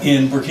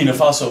 in Burkina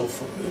Faso,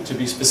 to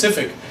be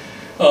specific.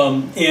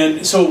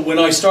 And so when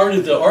I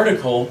started the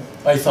article,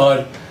 I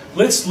thought,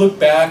 let's look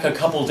back a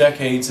couple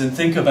decades and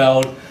think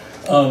about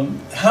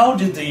how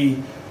did the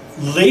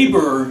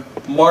labor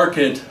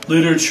market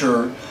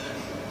literature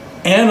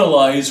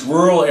analyze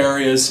rural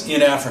areas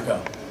in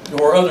Africa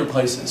or other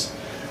places.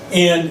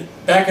 And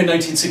back in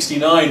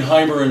 1969,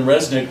 Heimer and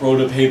Resnick wrote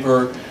a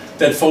paper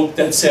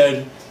that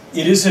said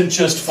it isn't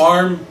just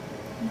farm,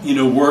 you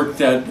know, work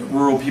that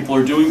rural people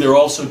are doing; they're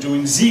also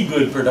doing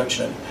Z-good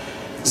production.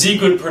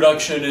 Z-good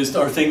production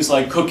are things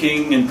like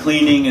cooking and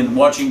cleaning and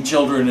watching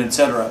children,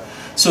 etc.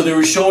 So they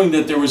were showing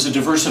that there was a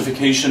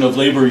diversification of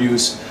labor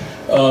use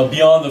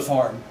beyond the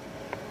farm.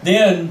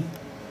 Then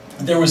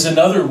there was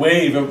another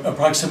wave,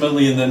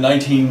 approximately in the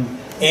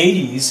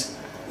 1980s,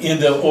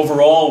 in the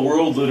overall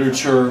world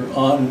literature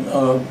on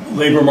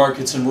labor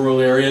markets in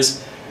rural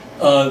areas,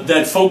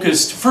 that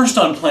focused first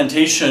on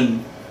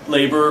plantation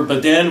labor,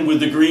 but then with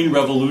the Green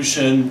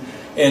Revolution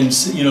and,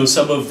 you know,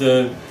 some of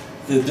the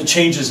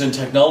changes in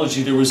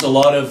technology, there was a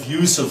lot of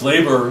use of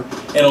labor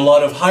and a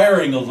lot of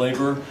hiring of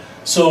labor.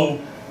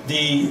 So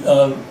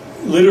the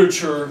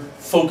literature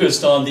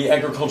focused on the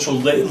agricultural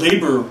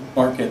labor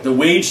market, the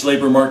wage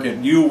labor market,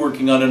 you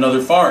working on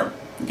another farm,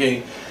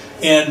 okay?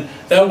 And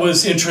that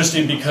was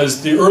interesting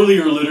because the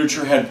earlier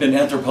literature had been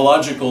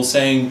anthropological,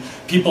 saying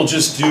people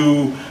just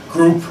do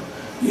group,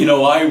 you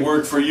know, I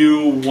work for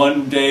you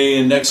one day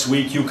and next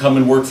week you come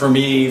and work for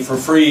me for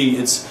free.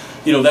 It's,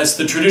 you know, that's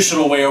the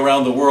traditional way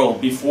around the world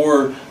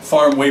before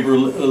farm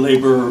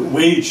labor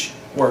wage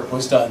work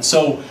was done.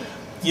 So,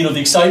 you know,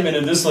 the excitement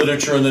in this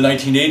literature in the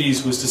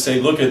 1980s was to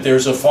say, look,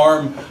 there's a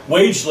farm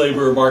wage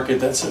labor market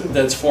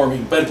that's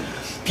forming. But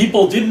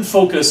people didn't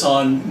focus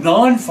on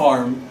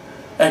non-farm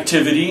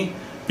activity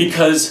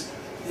because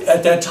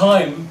at that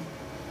time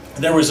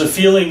there was a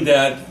feeling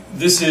that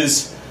this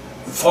is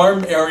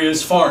farm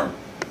areas farm.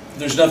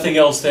 There's nothing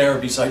else there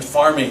besides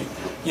farming.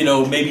 You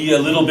know, maybe a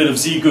little bit of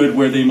Z-good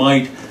where they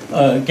might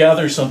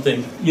gather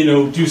something, you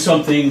know, do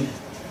something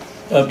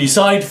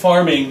beside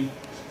farming,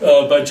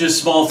 but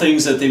just small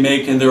things that they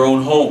make in their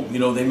own home. You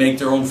know, they make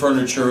their own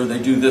furniture, they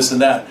do this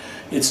and that.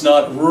 It's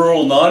not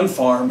rural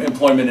non-farm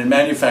employment in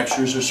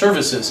manufacturers or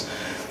services.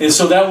 And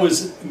so that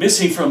was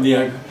missing from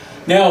the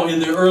now in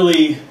the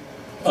early,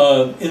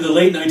 in the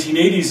late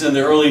 1980s and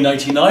the early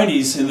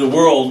 1990s in the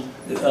world,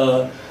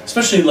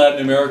 especially in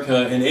Latin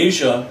America and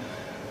Asia,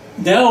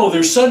 now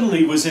there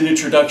suddenly was an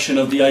introduction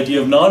of the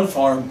idea of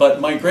non-farm,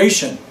 but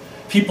migration.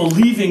 People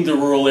leaving the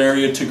rural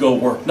area to go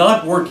work,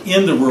 not work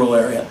in the rural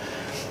area.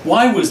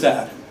 Why was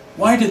that?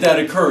 Why did that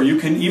occur? You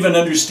can even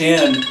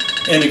understand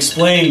and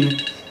explain,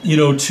 you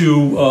know,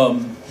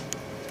 to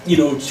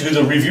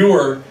the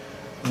reviewer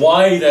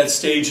why that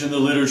stage in the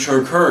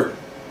literature occurred.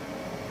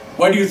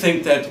 Why do you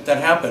think that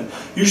happened?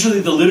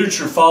 Usually the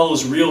literature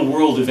follows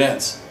real-world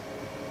events.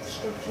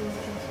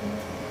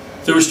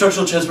 There was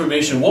structural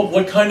transformation.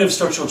 What kind of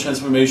structural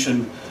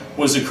transformation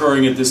was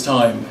occurring at this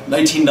time?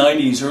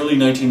 1990s, early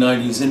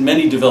 1990s, in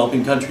many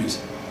developing countries.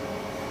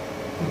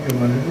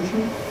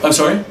 Urbanization? I'm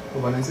sorry?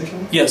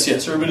 Urbanization? Yes,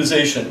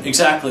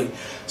 exactly.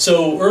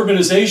 So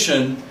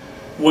urbanization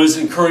was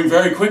occurring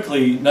very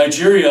quickly.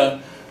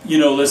 Nigeria, you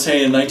know, let's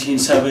say in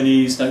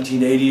 1970s,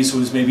 1980s,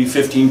 was maybe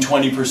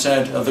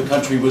 15-20% of the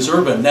country was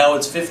urban. Now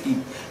it's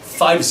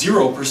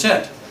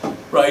 50%,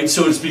 right?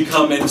 So it's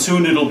become, and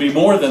soon it'll be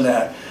more than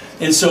that.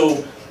 And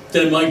so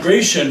the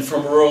migration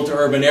from rural to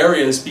urban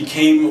areas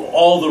became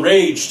all the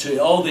rage,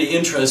 all the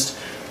interest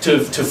to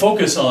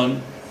focus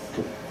on.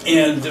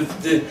 And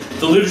the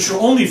literature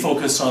only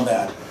focused on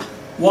that.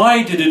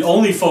 Why did it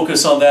only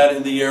focus on that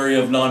in the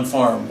area of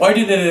non-farm? Why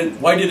did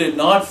it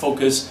not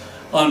focus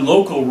on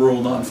local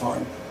rural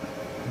non-farm?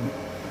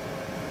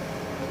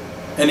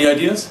 Any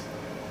ideas?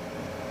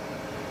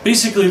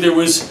 Basically, there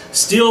was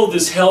still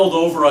this held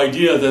over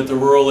idea that the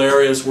rural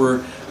areas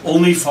were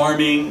only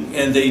farming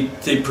and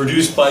they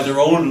produced by their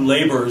own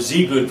labor,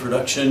 Z-good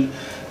production,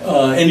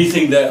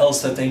 anything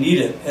else that they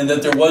needed, and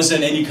that there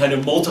wasn't any kind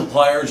of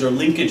multipliers or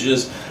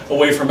linkages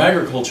away from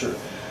agriculture.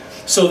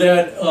 So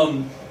that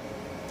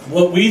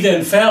what we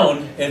then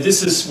found, and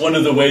this is one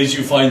of the ways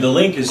you find the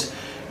link, is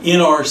in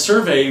our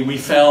survey we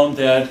found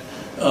that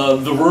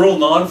the rural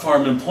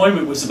non-farm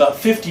employment was about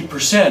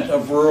 50%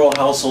 of rural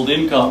household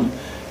income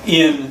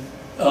in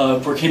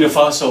Burkina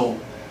Faso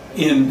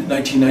in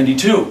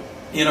 1992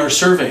 in our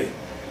survey.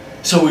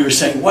 So we were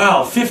saying,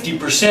 wow,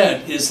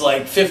 50% is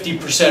like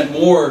 50%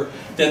 more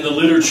than the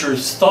literature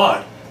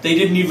thought. They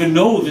didn't even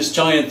know this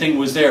giant thing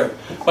was there.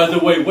 By the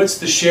way, what's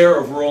the share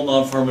of rural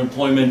non-farm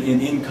employment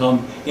in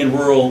income in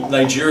rural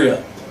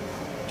Nigeria?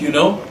 Do you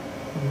know?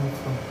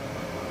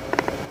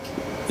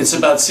 It's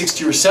about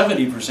 60 or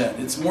 70%.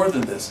 It's more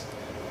than this.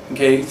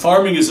 Okay,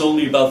 farming is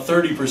only about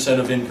 30%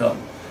 of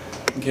income.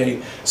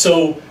 Okay,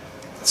 so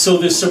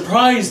the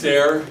surprise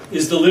there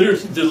is the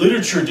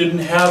literature didn't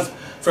have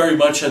very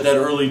much at that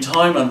early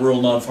time on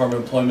rural non-farm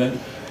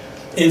employment.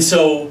 And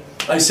so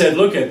I said,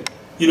 look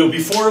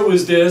before it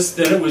was this,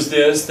 then it was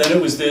this, then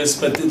it was this,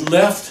 but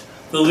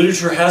the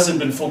literature hasn't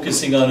been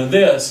focusing on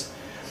this,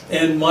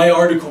 and my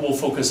article will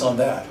focus on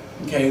that,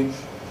 okay?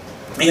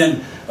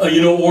 And,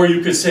 or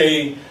you could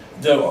say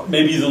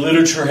maybe the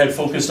literature had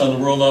focused on the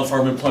rural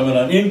non-farm employment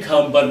on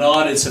income, but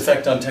not its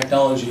effect on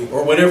technology,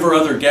 or whatever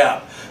other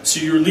gap. So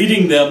you're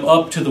leading them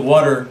up to the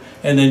water,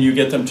 and then you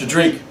get them to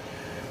drink.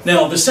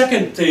 Now, the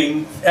second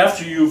thing,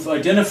 after you've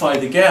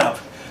identified the gap,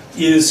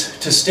 is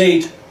to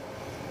state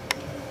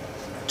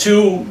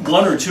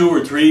one or two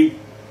or three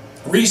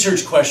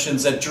research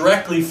questions that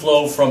directly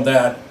flow from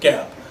that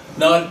gap,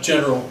 not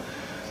general.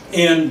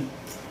 And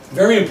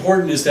very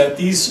important is that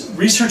these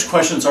research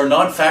questions are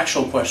not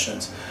factual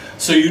questions.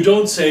 So you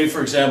don't say,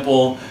 for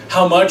example,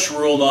 how much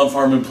rural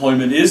non-farm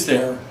employment is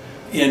there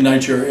in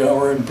Nigeria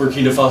or in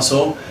Burkina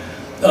Faso?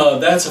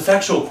 That's a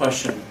factual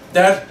question.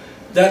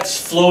 That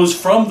flows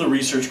from the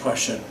research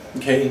question,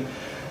 okay?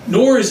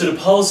 Nor is it a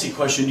policy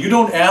question. You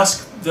don't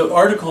ask, the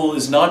article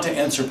is not to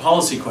answer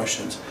policy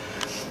questions.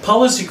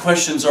 Policy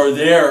questions are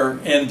there,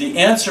 and the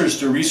answers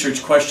to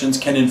research questions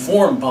can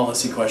inform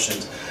policy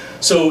questions.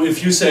 So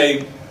if you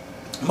say,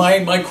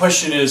 my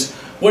question is,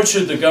 what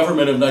should the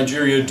government of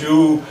Nigeria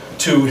do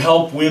to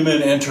help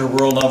women enter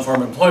rural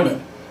non-farm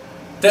employment?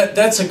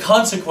 That's a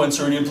consequence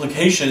or an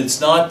implication. It's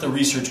not the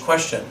research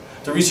question.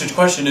 The research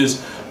question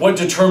is, what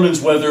determines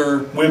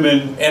whether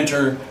women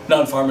enter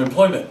non-farm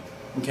employment?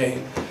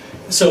 Okay,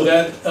 so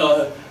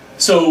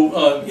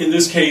in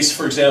this case,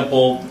 for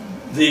example,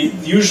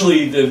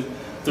 usually the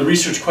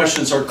research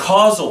questions are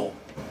causal.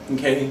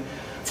 Okay,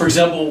 for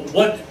example,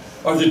 what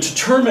are the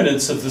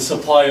determinants of the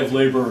supply of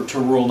labor to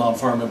rural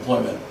non-farm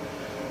employment?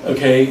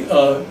 Okay,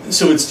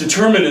 so it's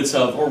determinants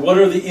of, or what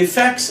are the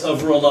effects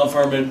of rural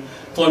non-farm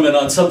employment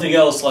on something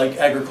else like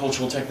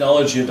agricultural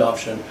technology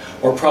adoption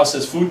or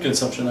processed food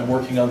consumption. I'm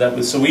working on that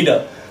with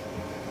SOIDA.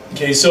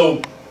 Okay, so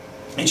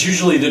it's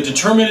usually the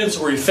determinants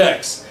or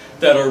effects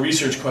that are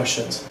research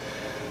questions.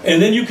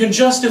 And then you can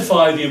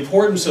justify the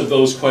importance of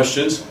those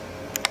questions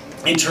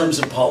in terms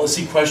of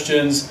policy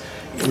questions,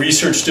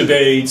 research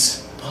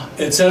debates,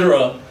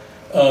 etc.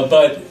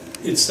 But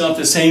it's not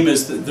the same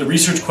as the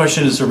research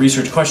question is a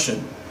research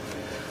question.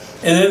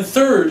 And then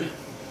third,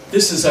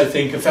 this is, I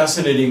think, a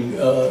fascinating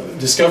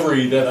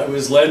discovery that I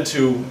was led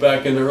to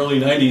back in the early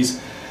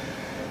 90s,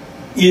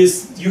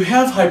 is you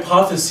have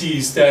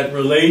hypotheses that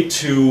relate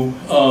to,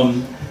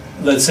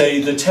 let's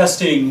say, the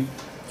testing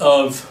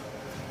of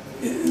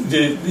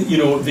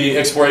the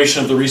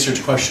exploration of the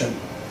research question.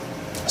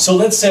 So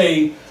let's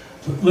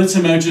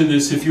imagine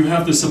this, if you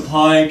have the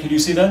supply, can you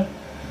see that?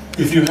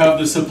 If you have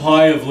the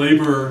supply of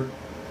labor,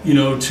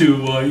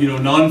 to,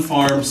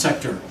 non-farm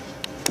sector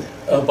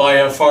by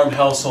a farm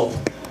household.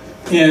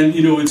 And,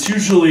 it's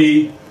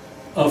usually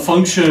a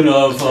function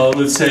of,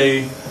 let's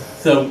say,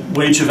 the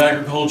wage of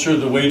agriculture,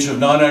 the wage of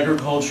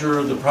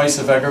non-agriculture, the price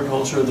of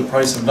agriculture, the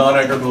price of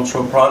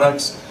non-agricultural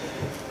products,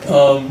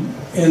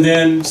 and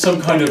then some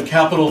kind of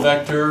capital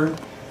vector,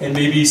 and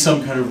maybe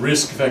some kind of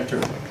risk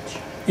vector.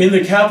 In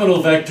the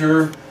capital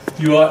vector,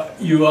 you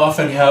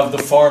often have the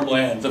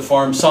farmland, the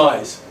farm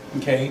size,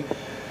 okay?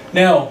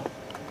 Now,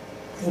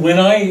 when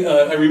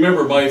I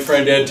remember my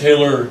friend Ed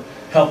Taylor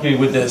helped me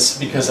with this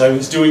because I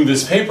was doing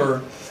this paper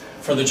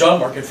for the job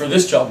market, for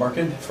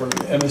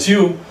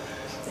MSU,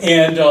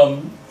 and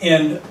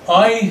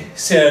I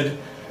said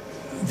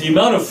the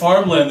amount of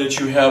farmland that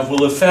you have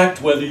will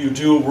affect whether you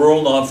do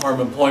rural non-farm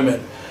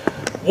employment.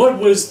 What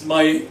was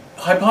my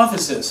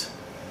hypothesis?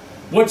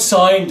 What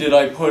sign did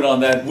I put on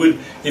that?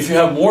 If you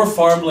have more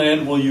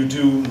farmland, will you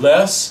do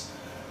less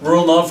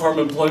rural non-farm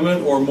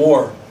employment or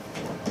more?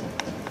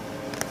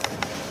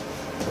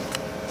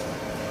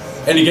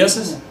 Any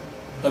guesses?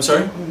 I'm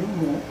sorry?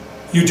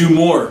 You do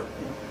more.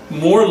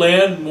 More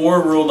land, more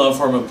rural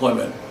non-farm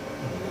employment.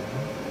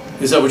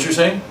 Is that what you're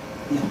saying?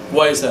 Yeah.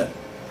 Why is that?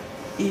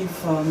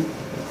 If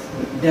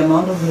the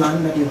amount of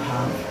land that you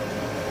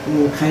have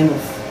will kind of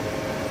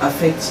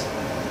affect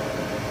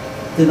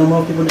the number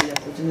of people that you're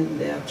putting in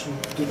there to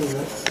do the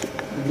work,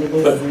 the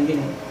labor you're bringing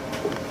in.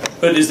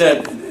 But is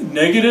that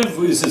negative?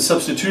 Is it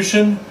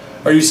substitution?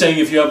 Are you saying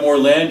if you have more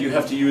land, you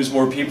have to use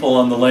more people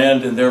on the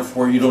land and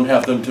therefore you don't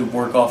have them to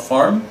work off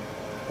farm?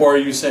 Or are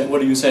you saying,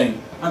 what are you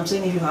saying? I'm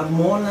saying if you have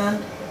more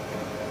land,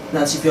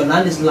 that if your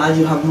land is large,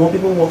 you have more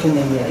people working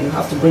in there. You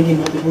have to bring in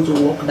more people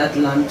to work that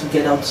land to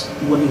get out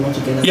what you want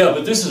to get out. Yeah,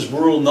 but this is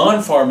rural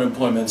non-farm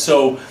employment.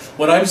 So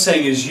what I'm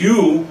saying is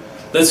you,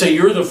 let's say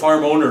you're the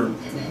farm owner,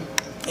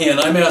 and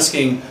I'm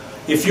asking,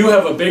 if you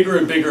have a bigger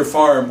and bigger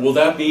farm, will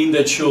that mean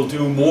that you'll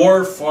do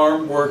more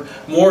farm work,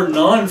 more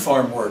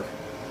non-farm work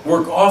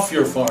off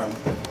your farm?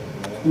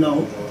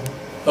 No.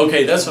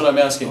 Okay, that's what I'm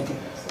asking.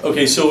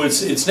 Okay, so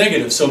it's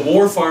negative. So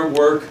more farm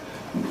work,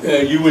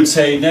 you would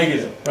say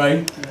negative,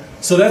 right?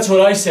 So that's what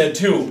I said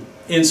too.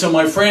 And so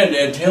my friend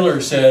Ed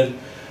Taylor said,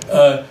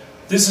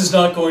 this is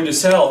not going to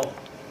sell.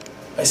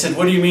 I said,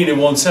 what do you mean it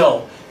won't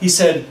sell? He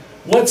said,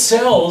 what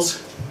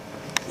sells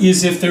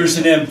is if there's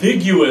an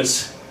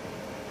ambiguous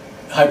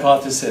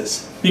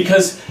hypothesis.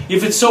 Because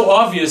if it's so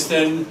obvious,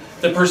 then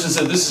the person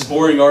said, this is a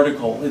boring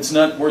article. It's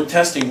not worth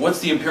testing. What's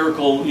the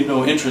empirical,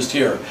 interest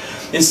here?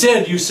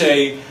 Instead, you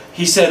say,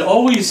 he said,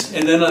 always,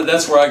 and then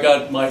that's where I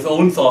got my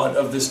own thought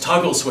of this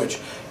toggle switch.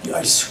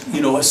 A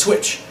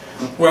switch,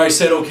 where I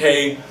said,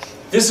 okay,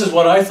 this is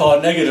what I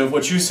thought negative,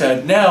 what you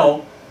said.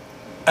 Now,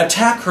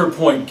 attack her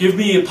point. Give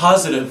me a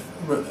positive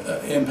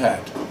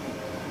impact.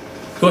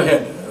 Go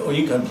ahead. Oh,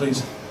 you can,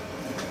 please.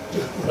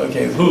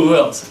 Okay, who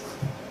else?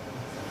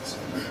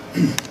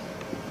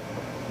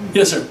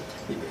 Yes, sir.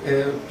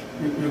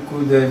 You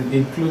could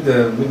include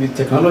maybe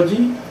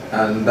technology,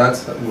 and that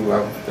will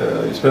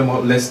have you spend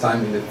less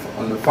time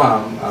on the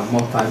farm and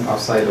more time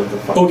outside of the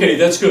farm. Okay,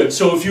 that's good.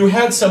 So if you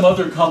had some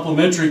other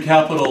complementary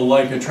capital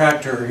like a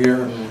tractor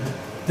here,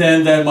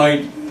 then that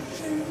might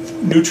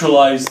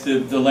neutralize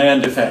the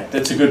land effect.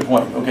 That's a good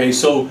point. Okay,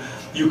 so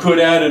you could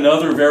add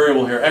another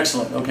variable here.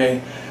 Excellent.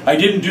 Okay, I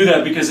didn't do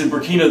that because in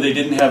Burkina they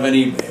didn't have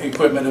any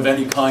equipment of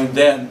any kind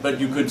then, but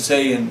you could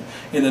say in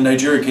the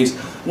Nigeria case.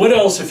 What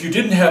else, if you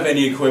didn't have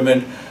any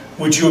equipment,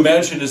 would you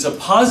imagine is a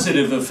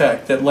positive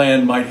effect that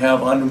land might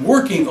have on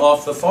working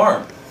off the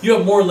farm? You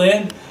have more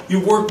land, you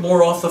work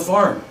more off the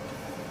farm.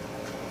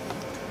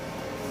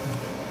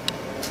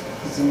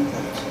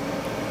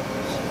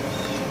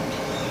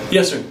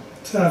 Yes, sir.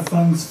 To have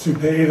funds to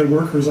pay the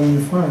workers on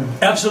your farm.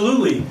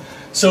 Absolutely.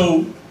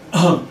 So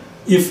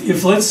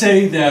if let's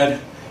say that,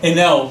 and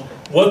now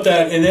what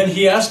that, and then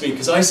he asked me,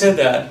 because I said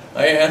that,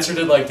 I answered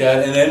it like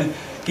that, and then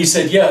he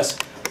said, yes,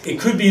 it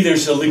could be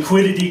there's a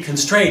liquidity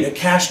constraint, a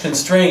cash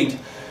constraint,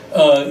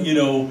 that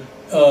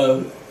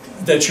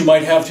you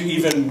might have to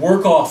even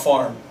work off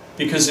farm.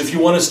 Because if you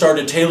want to start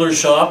a tailor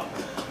shop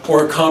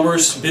or a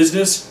commerce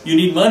business, you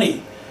need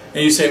money.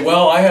 And you say,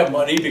 well, I have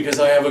money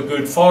because I have a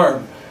good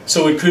farm.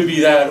 So it could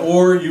be that,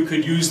 or you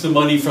could use the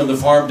money from the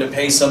farm to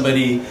pay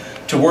somebody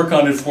to work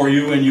on it for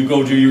you and you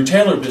go do your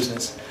tailor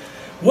business.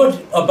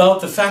 What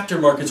about the factor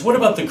markets? What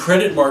about the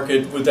credit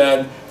market with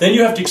that? Then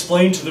you have to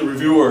explain to the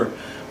reviewer,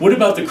 what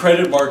about the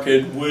credit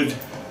market would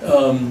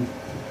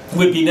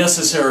be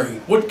necessary?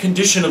 What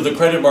condition of the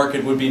credit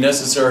market would be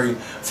necessary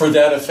for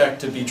that effect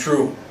to be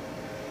true?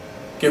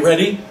 Get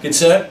ready, get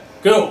set,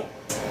 go.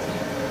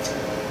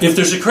 If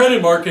there's a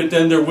credit market,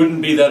 then there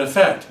wouldn't be that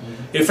effect.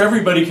 If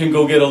everybody can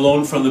go get a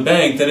loan from the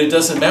bank, then it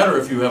doesn't matter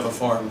if you have a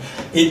farm.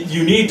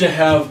 You need to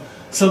have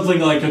something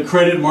like a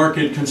credit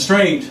market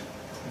constraint.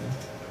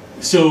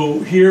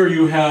 So here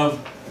you have,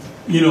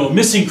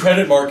 missing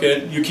credit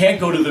market, you can't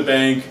go to the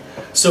bank.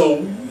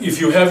 So if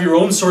you have your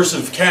own source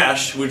of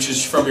cash, which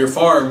is from your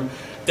farm,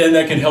 then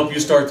that can help you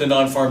start the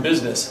non-farm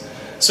business.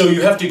 So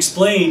you have to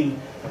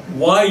explain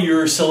why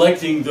you're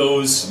selecting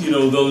those,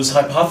 those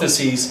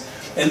hypotheses.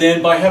 And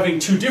then by having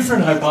two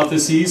different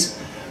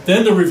hypotheses,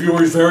 then the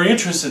reviewer is very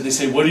interested. They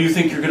say, what do you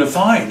think you're going to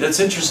find? That's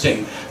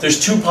interesting. There's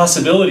two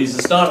possibilities.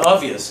 It's not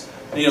obvious.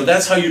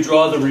 That's how you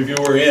draw the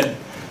reviewer in.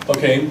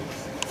 Okay?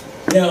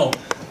 Now,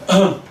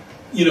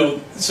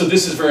 so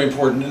this is very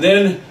important. And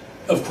then,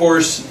 of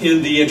course,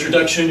 in the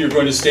introduction, you're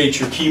going to state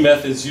your key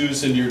methods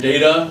used in your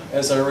data,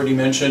 as I already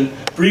mentioned,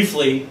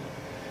 briefly,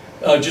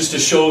 just to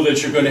show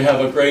that you're going to have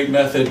a great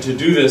method to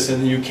do this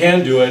and that you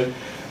can do it.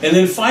 And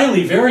then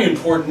finally, very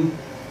important,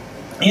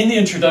 in the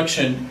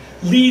introduction,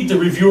 lead the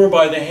reviewer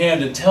by the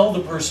hand and tell the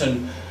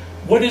person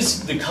what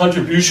is the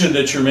contribution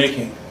that you're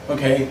making,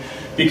 okay?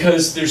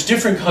 Because there's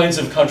different kinds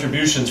of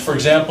contributions. For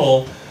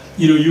example,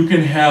 you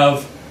can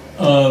have,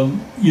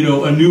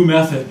 a new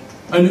method,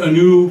 a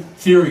new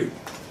theory.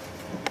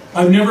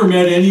 I've never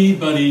met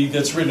anybody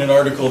that's written an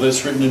article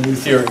that's written a new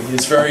theory.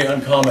 It's very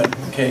uncommon,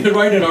 okay? You could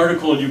write an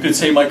article and you could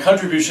say, my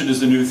contribution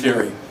is a new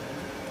theory.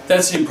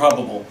 That's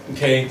improbable,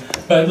 okay?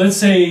 But let's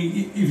say,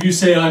 if you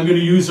say, I'm going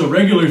to use a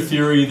regular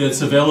theory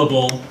that's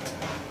available,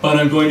 but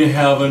I'm going to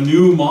have a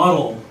new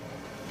model,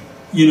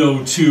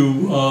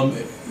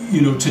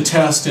 to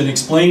test and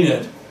explain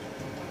it,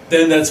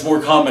 then that's more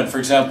common. For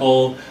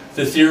example,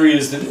 the theory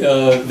is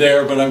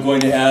there, but I'm going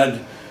to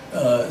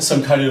add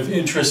some kind of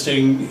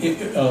interesting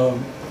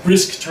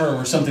risk term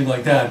or something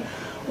like that.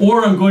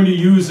 Or I'm going to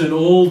use an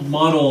old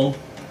model,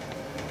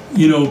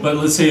 but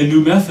let's say a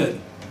new method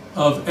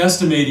of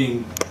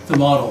estimating the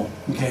model,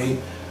 okay?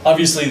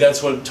 Obviously,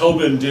 that's what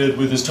Tobin did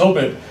with his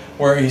Tobit,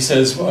 where he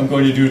says, I'm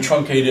going to do a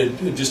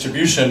truncated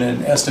distribution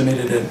and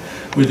estimated it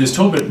with his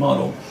Tobit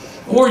model.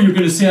 Or you're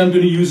going to say, I'm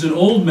going to use an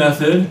old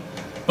method,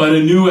 but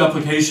a new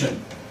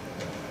application.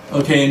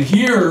 Okay, and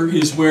here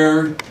is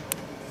where,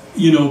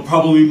 you know,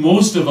 probably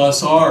most of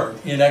us are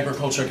in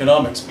agriculture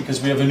economics,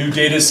 because we have a new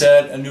data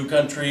set, a new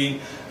country,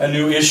 a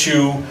new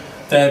issue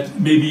that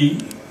maybe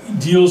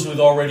deals with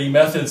already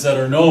methods that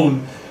are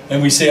known,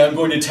 and we say, I'm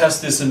going to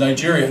test this in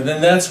Nigeria.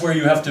 Then that's where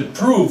you have to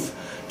prove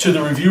to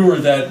the reviewer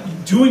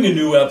that doing a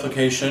new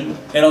application,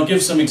 and I'll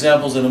give some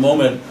examples in a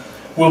moment,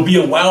 will be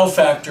a wow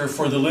factor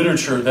for the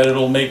literature, that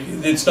it'll make,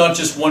 it's not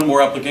just one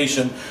more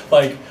application,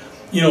 like,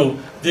 you know,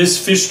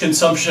 this fish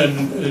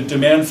consumption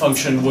demand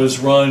function was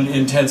run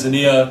in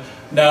Tanzania,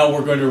 now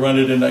we're going to run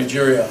it in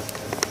Nigeria.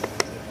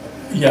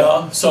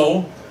 Yeah,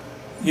 so,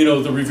 you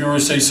know, the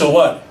reviewers say, so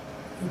what?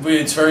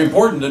 It's very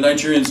important, the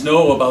Nigerians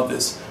know about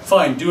this.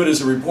 Fine, do it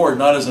as a report,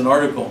 not as an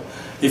article.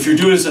 If you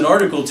do it as an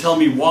article, tell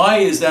me, why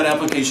is that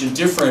application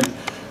different?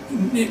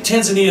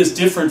 Tanzania is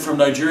different from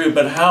Nigeria,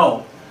 but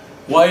how?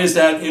 Why is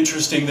that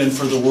interesting then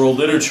for the world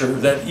literature,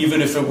 that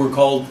even if it were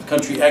called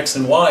country X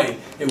and Y,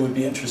 it would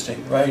be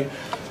interesting, right?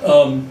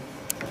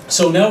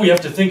 So now we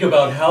have to think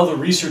about how the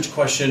research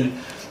question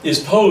is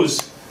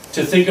posed,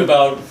 to think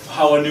about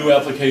how a new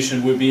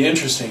application would be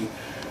interesting.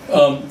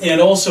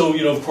 And also,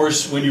 you know, of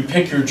course, when you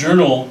pick your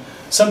journal,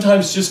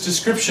 sometimes just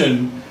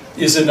description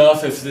is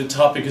enough if the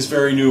topic is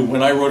very new.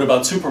 When I wrote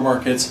about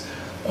supermarkets,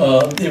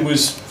 it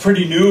was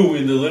pretty new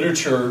in the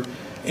literature,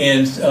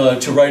 and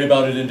to write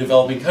about it in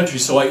developing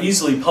countries. So I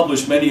easily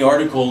published many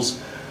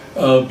articles.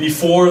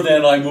 Before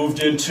then, I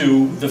moved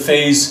into the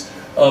phase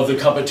of the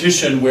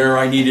competition where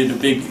I needed a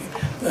big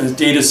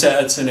data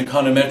sets and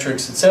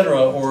econometrics, etc.,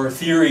 or a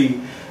theory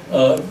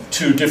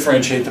to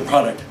differentiate the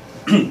product.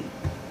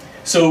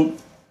 So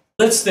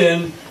let's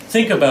then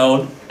think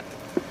about,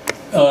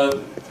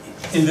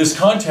 in this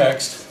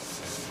context,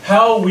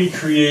 how we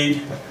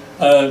create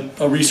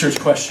a research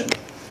question.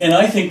 And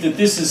I think that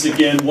this is,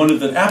 again, one of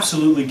the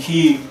absolutely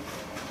key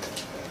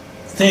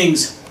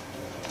things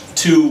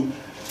to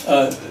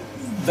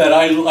that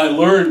I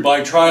learned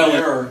by trial and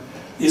error,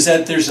 is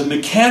that there's a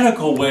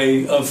mechanical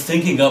way of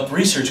thinking up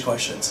research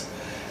questions.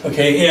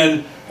 Okay,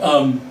 and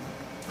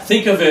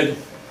think of it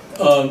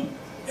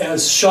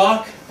as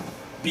shock,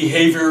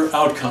 behavior,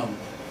 outcome.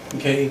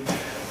 Okay,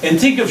 and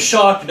think of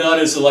shock not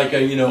as like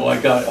a, you know, I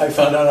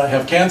found out I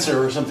have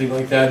cancer or something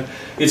like that.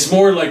 It's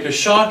more like a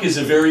shock is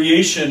a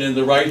variation in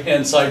the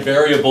right-hand side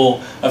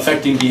variable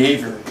affecting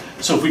behavior.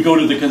 So if we go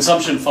to the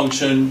consumption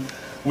function,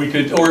 we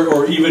could,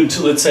 or even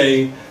to, let's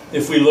say,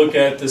 if we look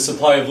at the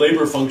supply of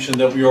labor function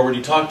that we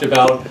already talked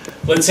about,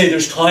 let's say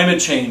there's climate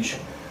change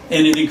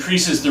and it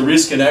increases the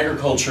risk in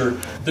agriculture.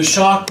 The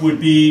shock would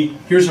be,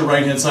 here's a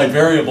right-hand side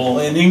variable,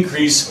 an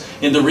increase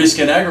in the risk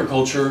in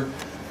agriculture.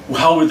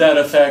 How would that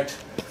affect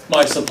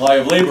my supply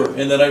of labor?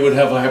 And then I would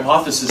have a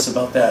hypothesis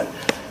about that.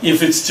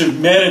 If it's to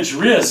manage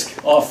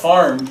risk off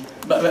farm,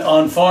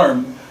 on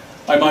farm,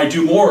 I might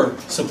do more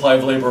supply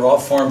of labor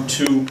off farm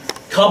to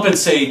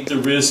compensate the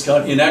risk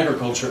in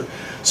agriculture.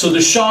 So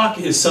the shock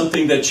is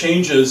something that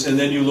changes, and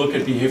then you look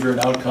at behavior and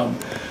outcome.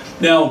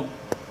 Now,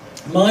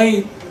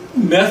 my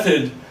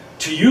method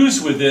to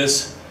use with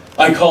this,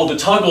 I call the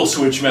toggle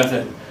switch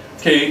method.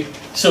 Okay,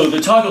 so the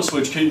toggle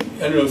switch, I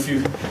don't know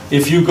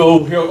if you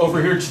go here,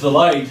 over here to the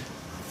light.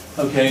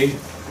 Okay,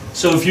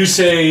 so if you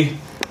say,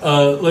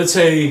 let's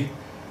say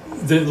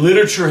the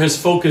literature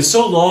has focused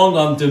so long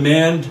on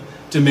demand,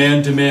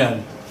 demand,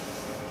 demand,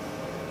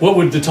 what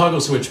would the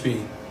toggle switch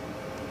be?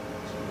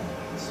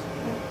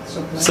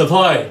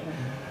 Supply.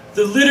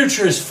 The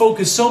literature is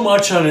focused so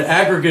much on an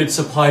aggregate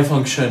supply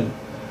function.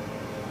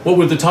 What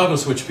would the toggle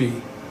switch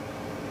be?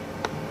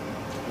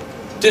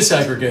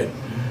 Disaggregate.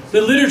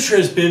 The literature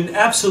has been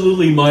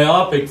absolutely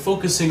myopic,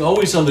 focusing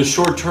always on the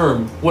short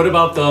term. What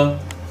about the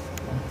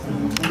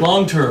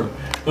long term?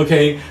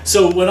 Okay,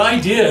 so what I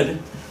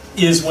did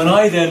is when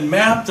I then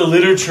mapped the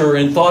literature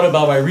and thought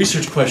about my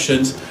research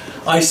questions,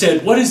 I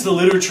said, what has the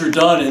literature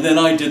done? And then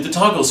I did the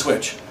toggle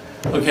switch.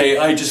 Okay,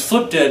 I just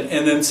flipped it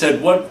and then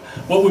said, what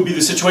would be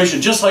the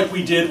situation? Just like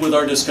we did with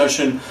our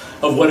discussion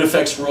of what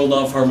affects rural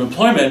non-farm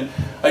employment,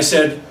 I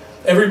said,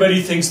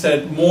 everybody thinks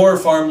that more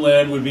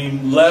farmland would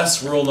mean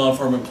less rural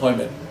non-farm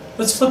employment.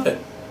 Let's flip it.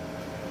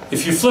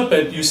 If you flip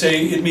it, you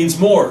say it means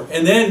more.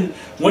 And then,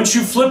 once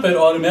you flip it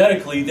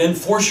automatically, then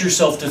force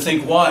yourself to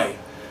think why.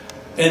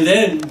 And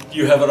then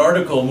you have an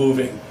article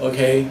moving,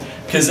 okay?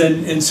 Because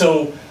then, and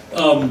so,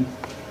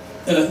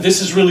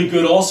 this is really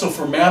good also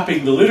for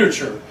mapping the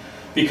literature.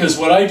 Because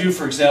what I do,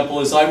 for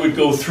example, is I would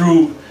go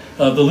through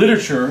the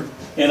literature,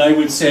 and I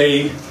would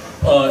say,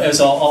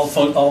 as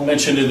I'll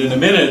mention it in a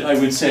minute, I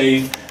would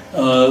say,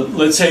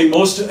 let's say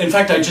in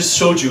fact, I just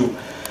showed you,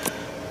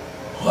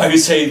 I would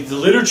say the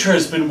literature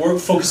has been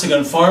focusing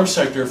on farm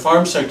sector,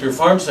 farm sector,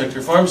 farm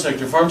sector, farm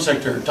sector, farm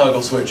sector,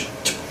 toggle switch.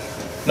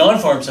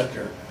 Non-farm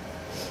sector.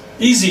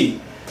 Easy.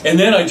 And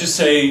then I just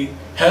say,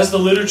 has the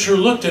literature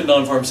looked at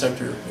non-farm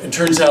sector? It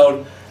turns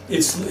out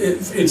it's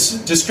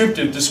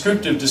descriptive,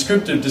 descriptive,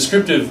 descriptive,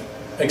 descriptive.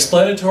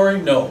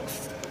 Explanatory? No.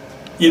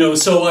 You know,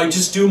 so I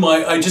just do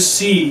I just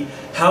see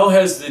how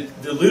has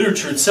the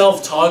literature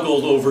itself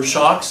toggled over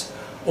shocks,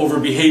 over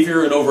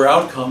behavior and over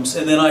outcomes,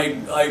 and then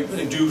I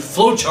do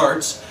flow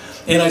charts,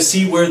 and I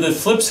see where the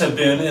flips have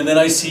been, and then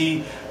I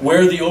see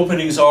where the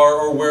openings are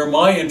or where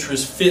my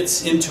interest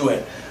fits into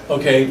it,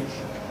 okay?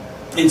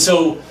 And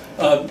so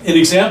an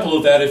example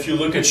of that, if you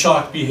look at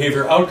shock,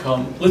 behavior,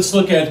 outcome, let's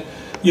look at,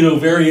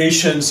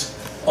 variations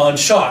on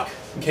shock,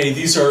 okay?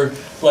 These are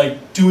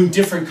like doing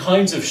different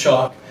kinds of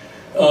shock.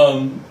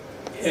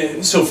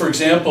 So for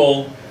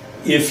example,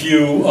 if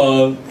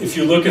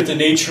you look at the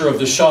nature of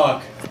the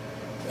shock,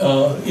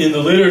 in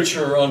the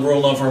literature on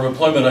rural non-farm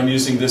employment, I'm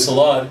using this a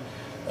lot,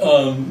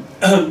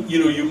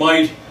 you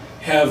might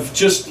have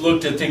just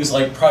looked at things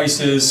like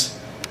prices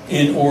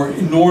or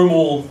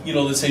normal,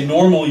 let's say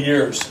normal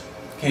years,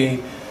 okay,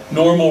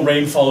 normal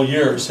rainfall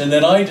years. And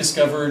then I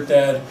discovered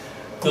that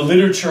the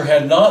literature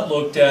had not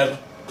looked at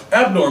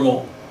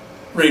abnormal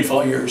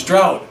rainfall years,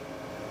 drought.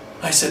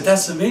 I said,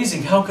 that's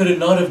amazing, how could it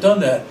not have done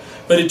that?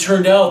 But it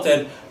turned out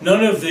that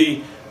none of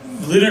the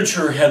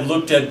literature had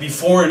looked at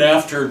before and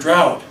after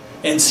drought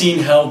and seen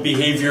how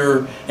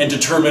behavior and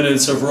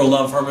determinants of rural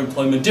non-farm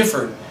employment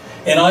differed.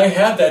 And I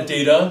had that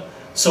data,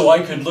 so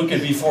I could look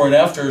at before and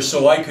after,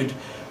 so I could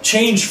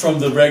change from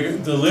the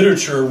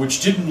literature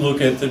which didn't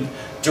look at the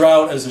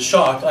drought as a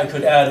shock, I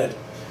could add it.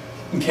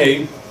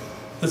 Okay,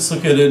 let's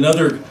look at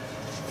another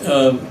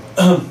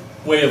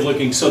way of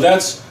looking. So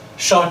that's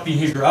shock,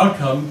 behavior,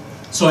 outcome.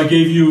 So I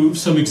gave you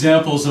some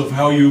examples of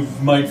how you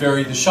might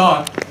vary the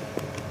shock.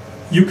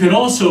 You can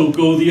also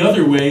go the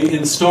other way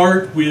and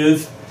start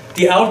with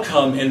the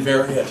outcome and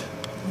vary it.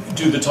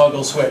 Do the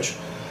toggle switch.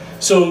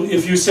 So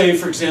if you say,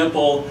 for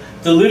example,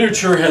 the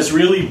literature has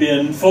really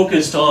been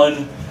focused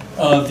on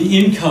the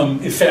income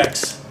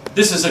effects.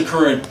 This is a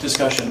current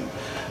discussion.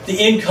 The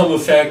income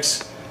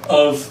effects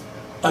of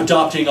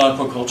adopting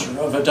aquaculture,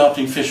 of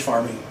adopting fish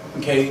farming.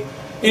 Okay,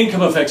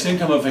 income effects,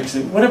 income effects.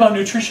 What about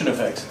nutrition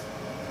effects?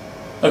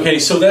 Okay,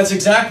 so that's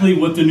exactly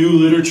what the new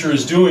literature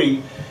is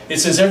doing. It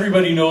says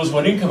everybody knows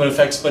what income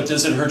affects, but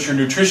does it hurt your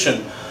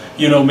nutrition?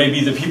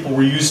 Maybe the people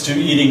were used to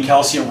eating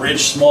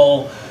calcium-rich,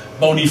 small,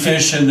 bony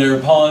fish in their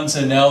ponds,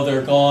 and now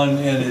they're gone,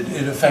 and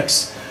it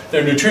affects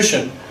their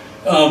nutrition.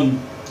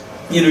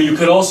 You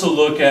could also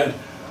look at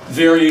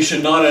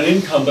variation not on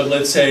income, but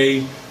let's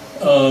say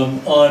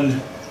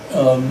on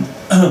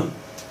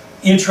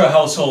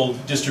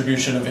intra-household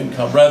distribution of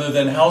income rather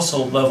than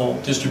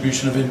household-level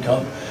distribution of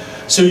income.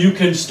 So you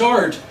can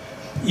start,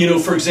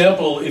 for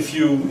example, if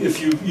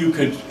you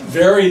could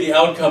vary the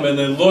outcome and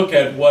then look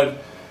at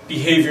what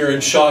behavior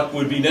and shock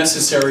would be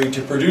necessary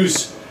to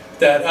produce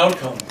that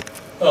outcome.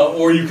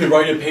 Or you could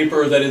write a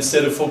paper that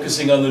instead of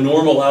focusing on the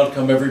normal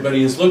outcome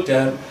everybody has looked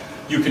at,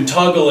 you can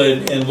toggle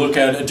it and look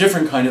at a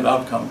different kind of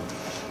outcome.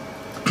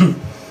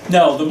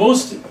 Now, the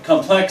most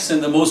complex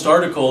and the most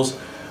articles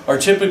are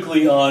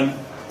typically on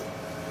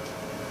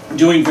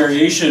doing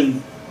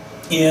variation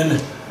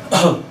in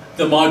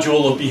the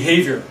module of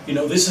behavior.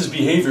 This is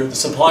behavior. The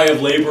supply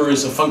of labor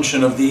is a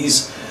function of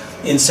these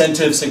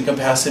incentives and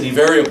capacity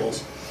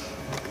variables.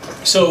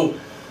 So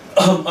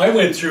I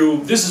went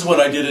through, this is what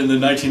I did in the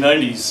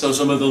 1990s, so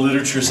some of the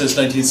literature says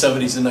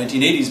 1970s and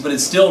 1980s, but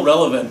it's still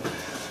relevant.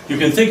 You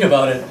can think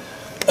about it.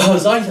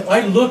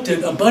 I looked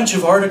at a bunch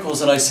of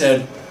articles and I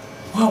said,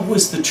 what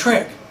was the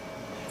trick?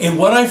 And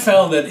what I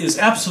found that is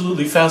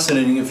absolutely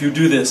fascinating if you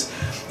do this,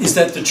 is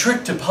that the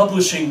trick to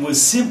publishing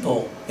was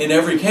simple in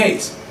every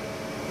case.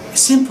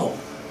 Simple.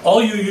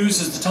 All you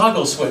use is the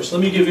toggle switch.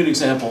 Let me give you an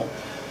example.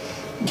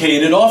 Okay,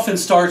 and it often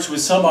starts with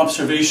some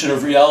observation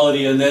of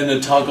reality and then a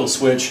toggle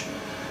switch.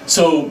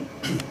 So,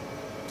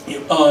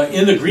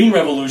 in the Green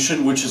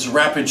Revolution, which is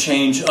rapid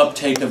change,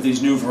 uptake of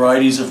these new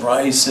varieties of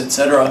rice,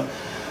 etc.,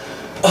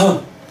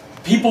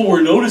 people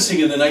were noticing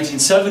in the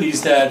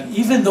 1970s that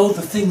even though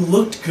the thing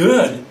looked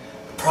good,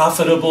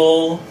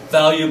 profitable,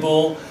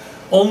 valuable,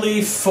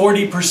 only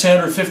 40%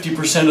 or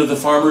 50% of the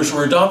farmers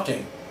were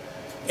adopting.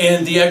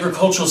 And the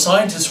agricultural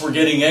scientists were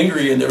getting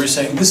angry and they were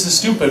saying, this is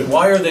stupid,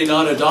 why are they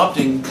not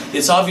adopting?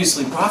 It's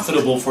obviously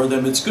profitable for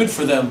them, it's good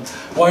for them,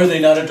 why are they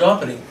not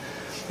adopting?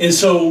 And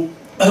so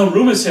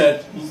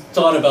Rumaset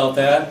thought about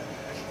that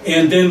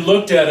and then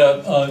looked at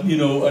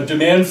a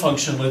demand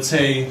function, let's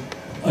say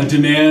a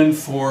demand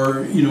for,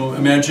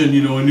 imagine,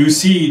 a new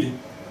seed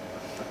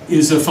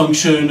is a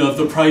function of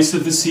the price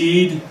of the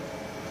seed,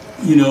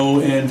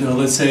 and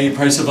let's say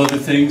price of other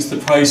things, the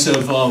price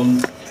of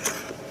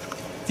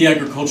the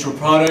agricultural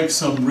products,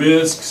 some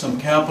risk, some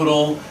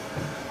capital.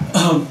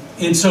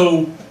 And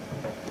so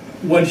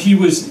what he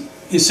was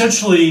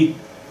essentially,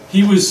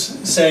 he was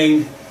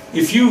saying,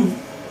 if you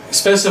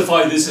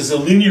specify this as a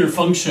linear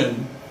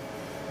function,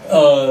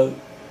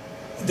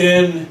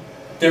 then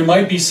there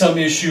might be some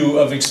issue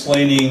of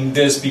explaining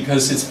this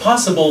because it's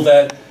possible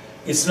that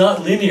it's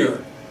not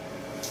linear,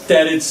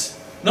 that it's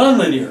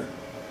nonlinear.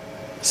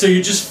 So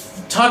you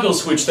just toggle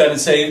switch that and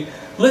say,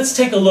 let's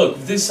take a look.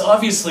 This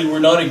obviously we're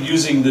not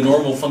using the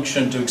normal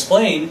function to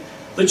explain.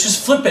 Let's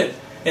just flip it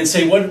and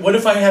say, what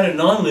if I had a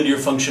nonlinear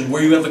function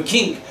where you have a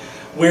kink,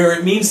 where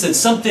it means that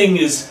something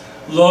is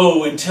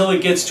low until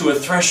it gets to a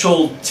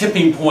threshold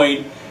tipping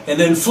point and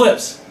then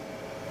flips.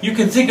 You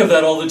can think of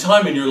that all the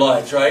time in your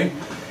lives, right?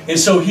 And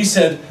so he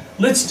said,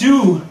 let's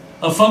do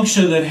a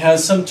function that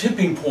has some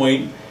tipping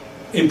point,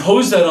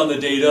 impose that on the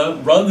data,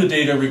 run the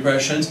data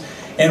regressions,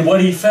 and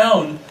what he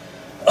found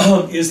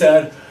is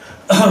that,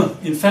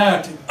 in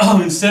fact,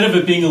 instead of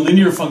it being a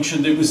linear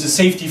function, it was a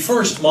safety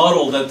first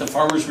model that the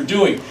farmers were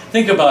doing.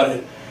 Think about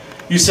it.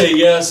 You say,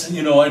 yes,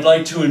 you know, I'd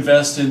like to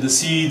invest in the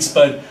seeds,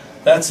 but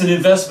that's an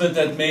investment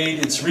that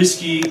it's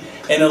risky,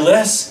 and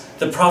unless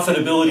the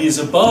profitability is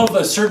above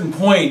a certain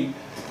point,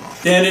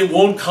 then it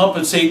won't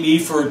compensate me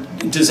for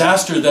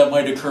disaster that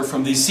might occur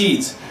from these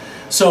seeds.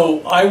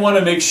 So I want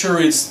to make sure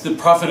the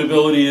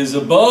profitability is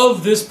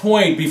above this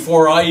point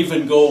before I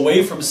even go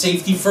away from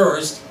safety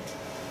first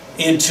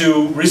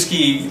into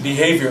risky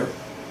behavior.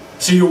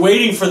 So you're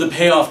waiting for the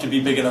payoff to be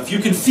big enough. You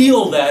can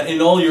feel that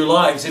in all your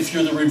lives. If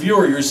you're the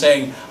reviewer, you're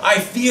saying, I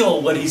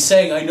feel what he's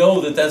saying. I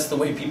know that that's the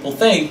way people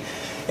think.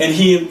 And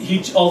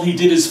all he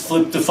did is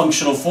flip the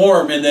functional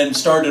form and then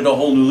started a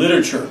whole new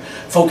literature,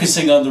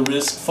 focusing on the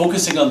risk,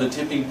 focusing on the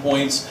tipping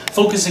points,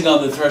 focusing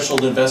on the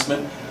threshold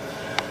investment.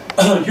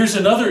 Here's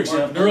another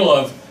example.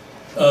 Nurlov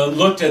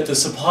looked at the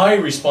supply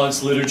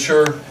response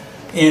literature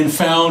and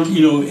found,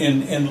 you know,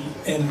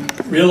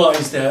 and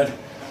realized that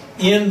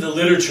in the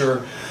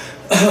literature,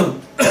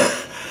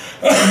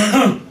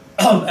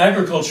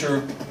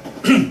 agriculture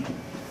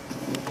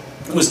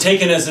was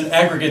taken as an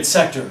aggregate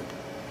sector.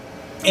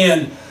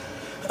 And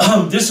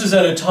this was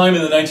at a time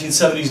in the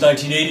 1970s,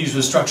 1980s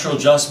with structural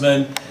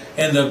adjustment,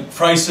 and the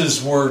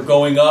prices were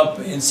going up,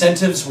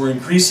 incentives were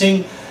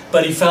increasing,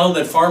 but he found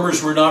that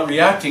farmers were not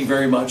reacting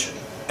very much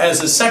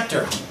as a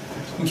sector.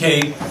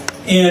 Okay,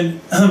 and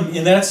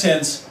in that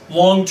sense,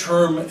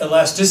 long-term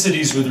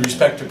elasticities with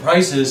respect to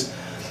prices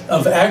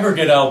of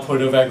aggregate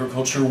output of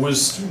agriculture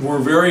were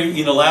very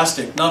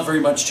inelastic, not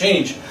very much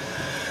change.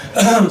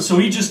 So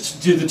he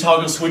just did the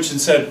toggle switch and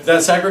said,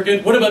 that's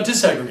aggregate, what about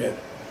disaggregate?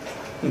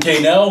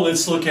 Okay, now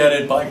let's look at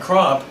it by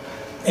crop,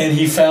 and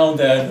he found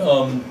that,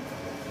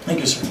 thank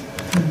you, sir.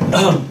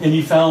 And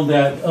he found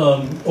that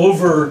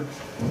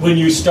when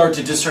you start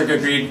to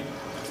disaggregate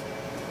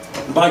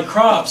by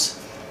crops,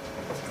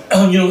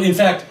 you know, in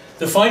fact,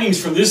 the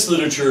findings from this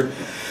literature,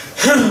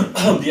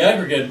 the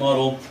aggregate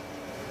model,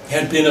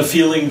 had been a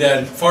feeling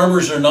that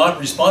farmers are not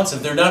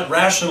responsive, they're not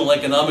rational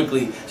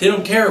economically, they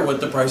don't care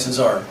what the prices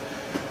are.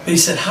 They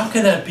said, how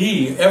can that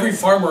be? Every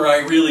farmer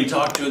I really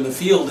talk to in the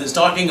field is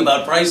talking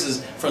about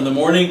prices from the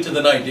morning to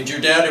the night. Did your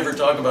dad ever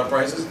talk about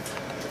prices?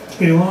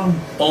 Pretty long.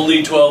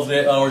 Only 12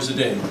 hours a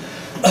day.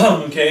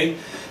 Okay?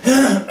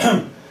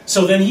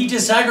 So then he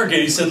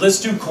disaggregated. He said,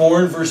 let's do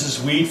corn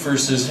versus wheat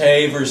versus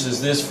hay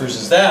versus this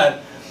versus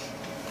that.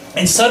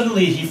 And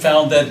suddenly he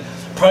found that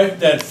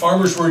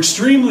farmers were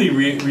extremely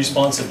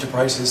responsive to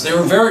prices. They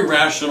were very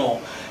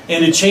rational.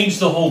 And it changed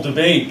the whole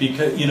debate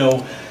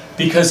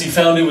because he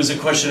found it was a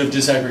question of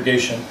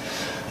disaggregation.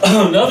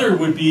 Another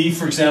would be,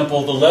 for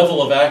example, the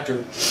level of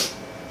actor.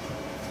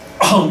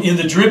 In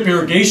the drip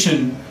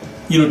irrigation,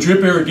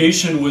 drip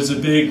irrigation was a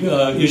big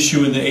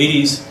issue in the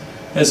 80s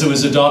as it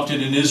was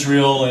adopted in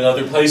Israel and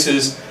other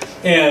places.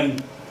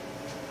 And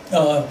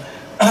the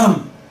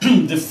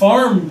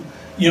farm,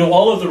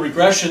 all of the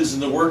regressions in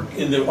the work,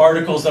 in the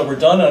articles that were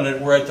done on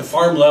it were at the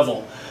farm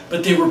level.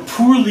 But they were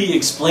poorly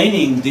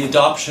explaining the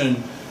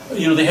adoption.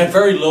 They had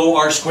very low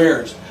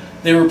R-squares.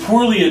 They were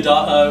poorly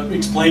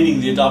explaining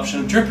the adoption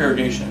of drip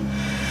irrigation.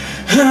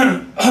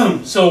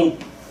 So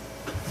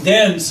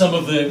then some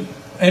of the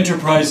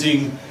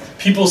enterprising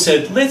people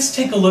said, let's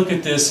take a look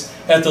at this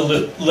at the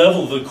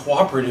level of the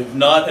cooperative,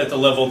 not at the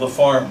level of the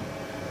farm.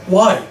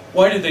 Why?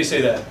 Why did they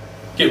say that?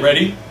 Get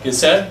ready, get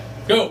set,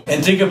 go.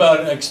 And think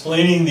about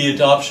explaining the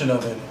adoption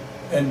of it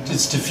and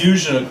its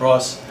diffusion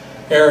across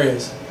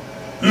areas.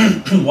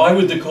 Why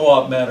would the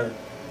co-op matter?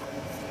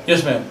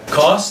 Yes, ma'am.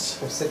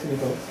 Costs? Of setting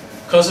it up.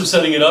 Cost of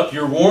setting it up,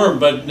 you're warm,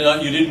 but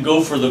you didn't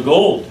go for the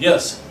gold.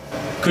 Yes.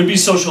 Could be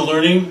social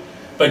learning,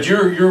 but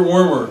you're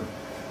warmer.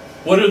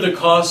 What are the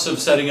costs of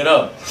setting it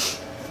up?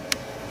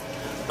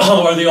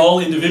 Are they all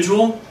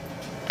individual?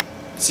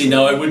 See,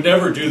 now I would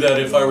never do that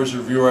if I was a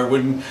reviewer. I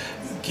wouldn't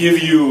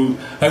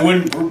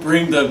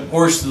bring the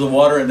horse to the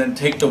water and then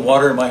take the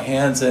water in my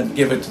hands and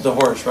give it to the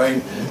horse,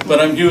 right? But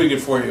I'm doing it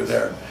for you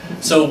there.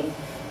 So,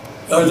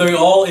 are they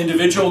all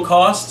individual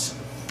costs?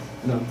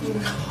 No.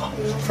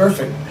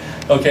 Perfect.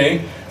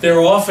 Okay, they're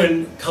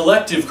often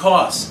collective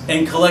costs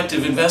and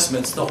collective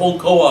investments. The whole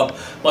co-op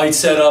might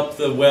set up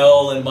the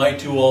well and might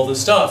do all the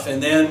stuff,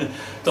 and then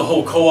the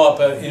whole co-op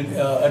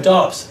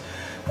adopts.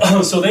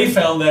 So they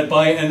found that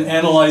by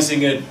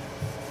analyzing it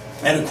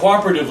at a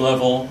cooperative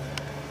level,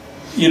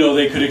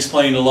 they could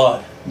explain a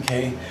lot.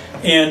 Okay,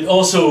 and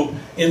also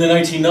in the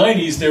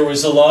 1990s there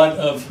was a lot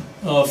of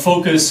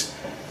focus,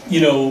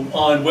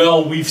 on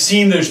we've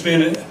seen there's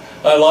been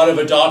a lot of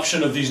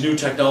adoption of these new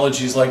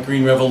technologies like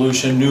green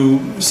revolution,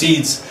 new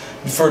seeds,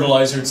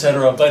 fertilizer,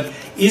 etc. But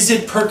is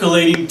it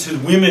percolating to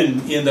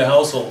women in the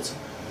households,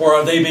 or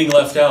are they being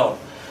left out?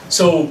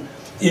 So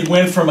it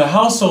went from a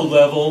household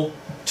level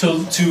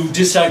to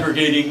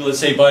disaggregating, let's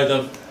say, by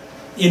the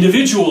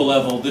individual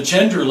level, the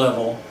gender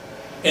level.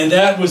 And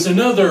that was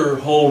another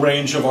whole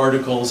range of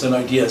articles and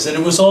ideas. And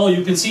it was all,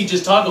 you can see,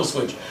 just toggle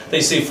switch. They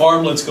say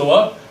farm, let's go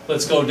up,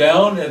 let's go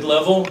down at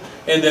level,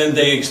 and then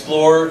they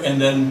explore, and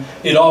then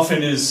it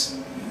often is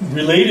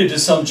related to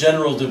some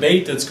general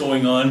debate that's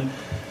going on.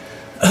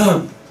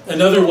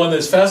 Another one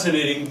that's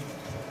fascinating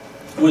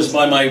was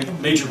by my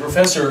major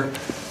professor.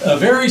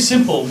 Very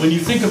simple. When you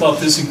think about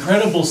this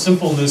incredible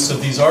simpleness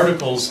of these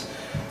articles,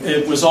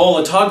 it was all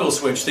a toggle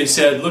switch. They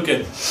said, look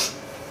at,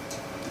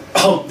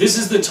 oh, this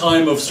is the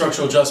time of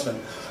structural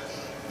adjustment.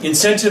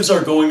 Incentives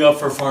are going up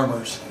for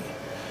farmers.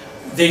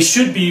 They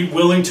should be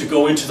willing to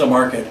go into the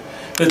market.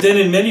 But then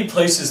in many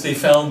places they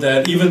found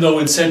that even though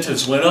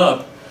incentives went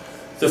up,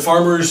 the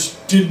farmers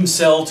didn't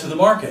sell to the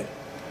market.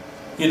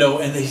 You know,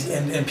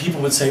 and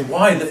people would say,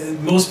 why?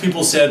 Most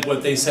people said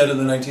what they said in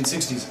the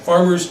 1960s.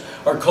 Farmers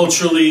are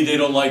culturally, they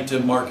don't like to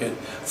market.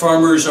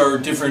 Farmers are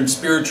different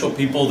spiritual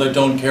people that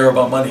don't care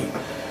about money.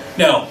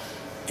 Now,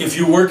 if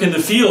you work in the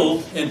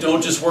field and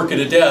don't just work at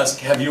a desk,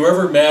 have you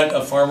ever met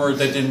a farmer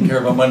that didn't care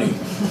about money?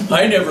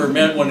 I never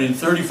met one in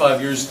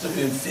 35 years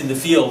in the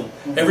field.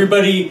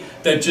 Everybody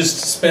that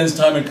just spends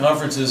time in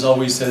conferences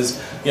always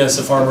says, yes,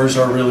 the farmers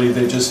are really,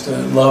 they just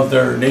love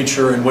their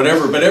nature and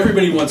whatever, but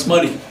everybody wants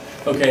money,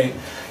 okay?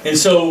 And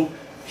so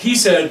he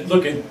said,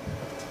 look,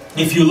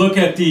 if you look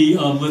at the,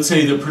 let's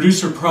say the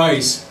producer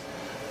price,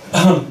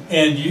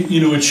 and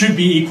you know, it should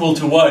be equal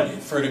to what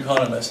for an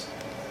economist?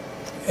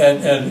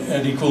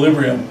 At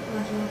equilibrium.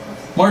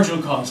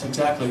 Marginal cost,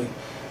 exactly.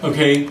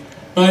 Okay,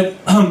 but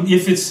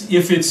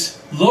if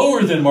it's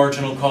lower than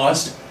marginal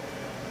cost,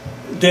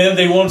 then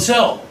they won't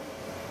sell.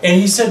 And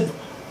he said,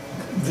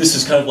 this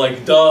is kind of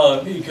like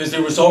duh, because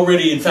there was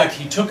already, in fact,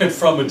 he took it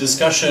from a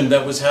discussion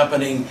that was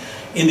happening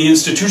in the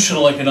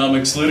institutional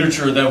economics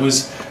literature that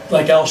was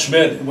like Al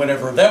Schmidt and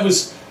whatever. That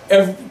was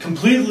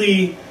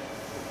completely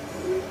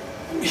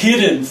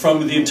hidden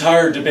from the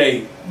entire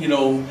debate. You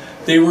know,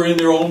 they were in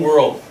their own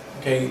world.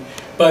 Okay,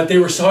 but they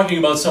were talking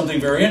about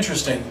something very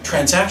interesting,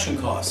 transaction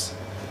costs.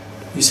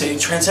 You say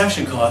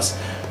transaction costs,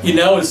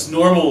 now it's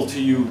normal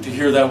to you to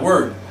hear that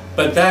word.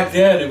 But back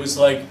then it was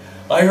like,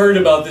 I heard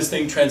about this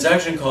thing,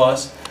 transaction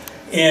costs,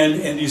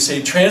 and you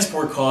say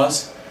transport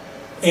costs,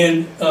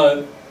 and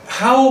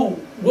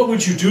what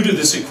would you do to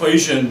this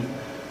equation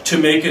to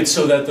make it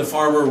so that the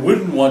farmer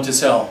wouldn't want to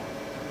sell?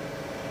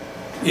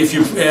 If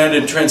you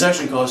added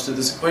transaction costs to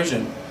this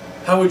equation,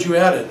 how would you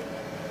add it?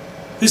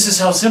 This is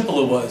how simple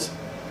it was.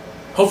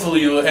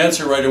 Hopefully you'll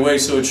answer right away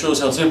so it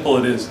shows how simple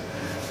it is.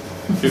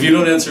 If you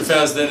don't answer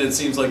fast, then it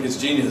seems like it's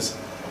genius.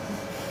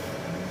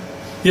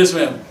 Yes,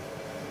 ma'am.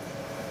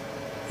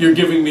 You're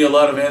giving me a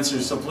lot of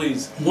answers, so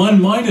please.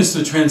 1 minus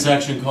the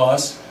transaction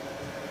cost.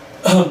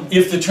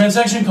 If the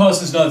transaction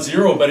cost is not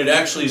 0, but it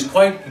actually is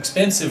quite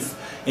expensive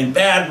in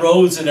bad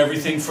roads and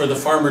everything for the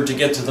farmer to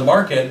get to the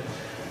market,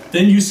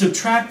 then you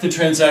subtract the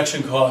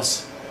transaction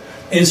costs.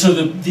 And so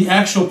the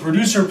actual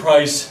producer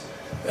price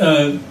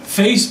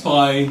faced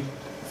by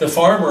the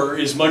farmer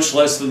is much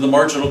less than the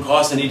marginal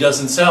cost, and he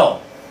doesn't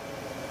sell.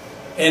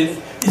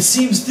 And it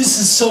seems this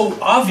is so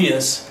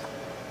obvious,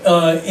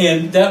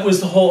 and that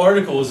was the whole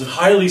article. It was a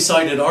highly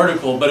cited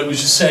article, but it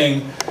was just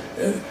saying,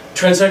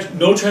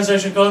 no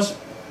transaction costs,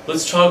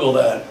 let's toggle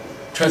that.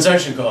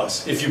 Transaction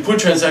costs. If you put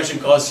transaction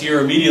costs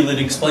here, immediately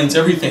it explains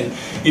everything.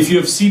 If you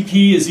have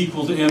CP is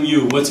equal to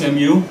MU, what's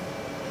MU?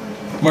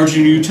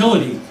 Marginal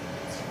utility.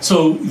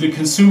 So the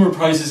consumer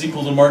price is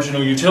equal to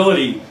marginal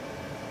utility.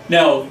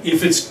 Now,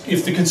 if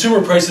the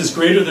consumer price is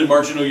greater than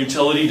marginal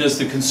utility, does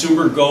the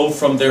consumer go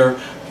from their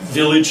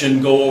village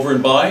and go over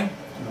and buy?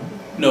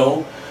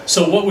 No.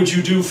 So what would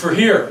you do for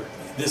here?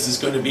 This is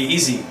going to be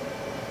easy.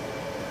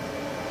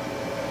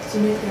 To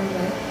make them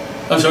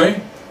buy? I'm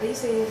sorry? Are you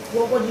saying,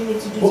 what would you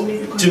need to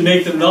do to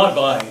make them not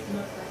buy? Not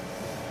buy.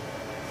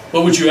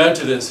 What would you add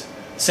to this?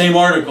 Same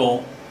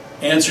article,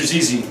 answer's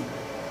easy.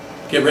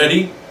 Get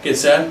ready, get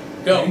set,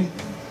 go.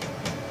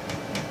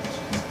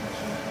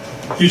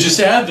 You just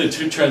add the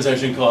two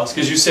transaction costs,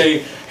 because you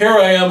say, here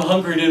I am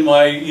hunkered in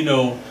my,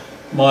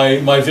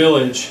 my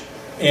village,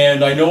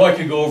 and I know I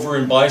could go over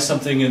and buy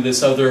something in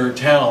this other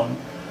town.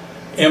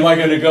 Am I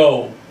going to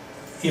go?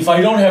 If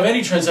I don't have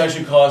any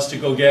transaction costs to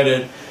go get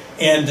it,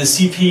 and the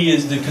CP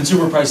is, the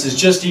consumer price is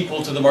just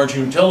equal to the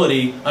marginal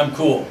utility, I'm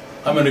cool.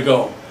 I'm going to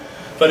go.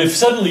 But if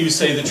suddenly you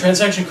say the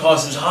transaction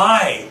cost is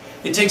high,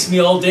 it takes me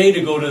all day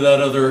to go to that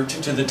other,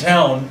 to the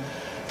town,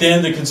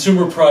 then the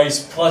consumer price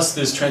plus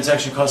this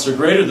transaction costs are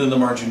greater than the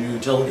marginal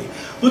utility.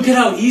 Look at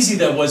how easy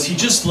that was. He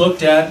just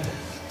looked at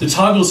the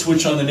toggle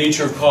switch on the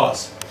nature of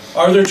costs.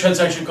 Are there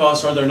transaction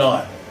costs or are there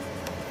not?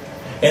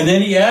 And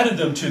then he added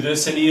them to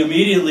this, and he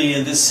immediately,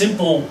 in this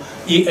simple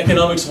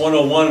economics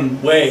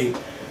 101 way,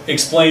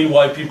 explained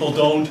why people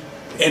don't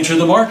enter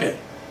the market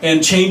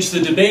and change the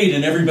debate,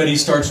 and everybody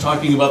starts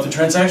talking about the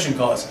transaction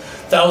costs.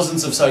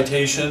 Thousands of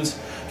citations.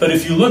 But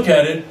if you look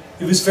at it,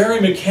 it was very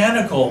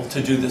mechanical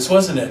to do this,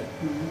 wasn't it?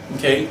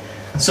 Okay?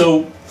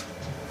 So,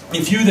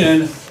 if you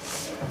then,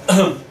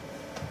 I'm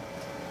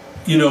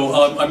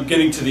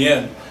getting to the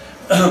end.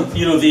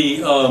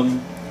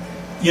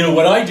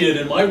 what I did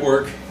in my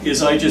work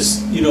is I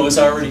just, as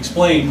I already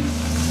explained,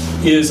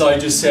 is I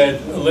just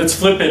said, let's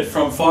flip it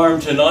from farm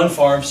to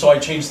non-farm, so I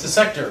changed the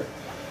sector.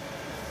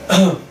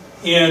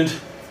 And,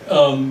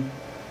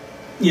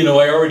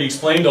 I already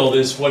explained all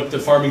this, what the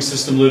farming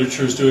system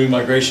literature is doing,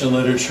 migration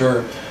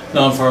literature,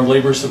 non-farm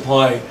labor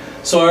supply.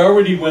 So I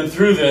already went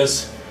through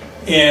this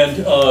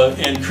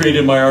and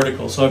created my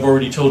article, so I've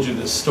already told you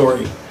this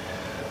story.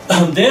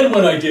 Then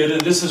what I did,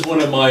 and this is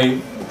one of my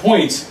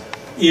points,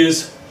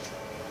 is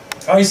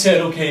I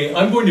said, okay,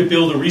 I'm going to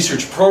build a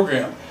research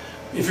program.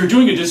 If you're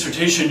doing a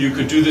dissertation, you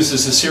could do this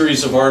as a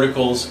series of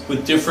articles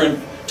with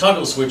different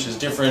toggle switches,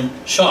 different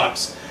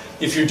shocks.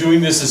 If you're doing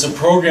this as a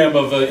program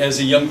as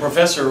a young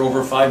professor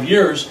over 5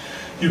 years,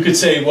 you could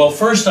say, well,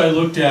 first I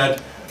looked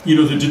at,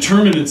 the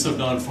determinants of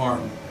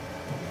non-farm,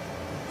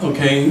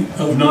 okay,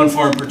 of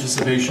non-farm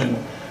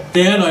participation.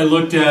 Then I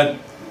looked at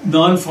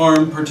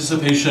non-farm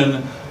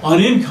participation on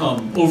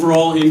income,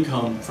 overall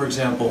income, for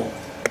example.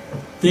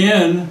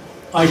 Then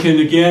I can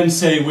again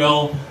say,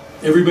 well,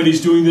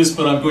 everybody's doing this,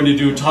 but I'm going to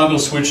do a toggle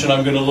switch and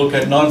I'm going to look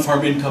at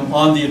non-farm income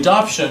on the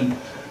adoption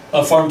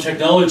of farm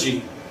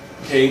technology.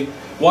 Okay,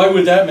 why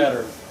would that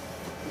matter?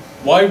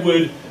 Why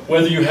would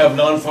whether you have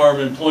non-farm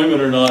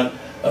employment or not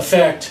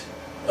affect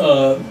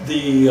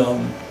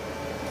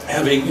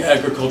having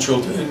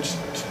agricultural,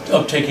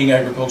 uptaking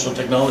agricultural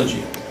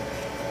technology?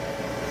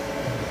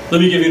 Let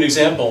me give you an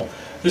example.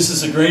 This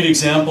is a great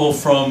example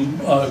from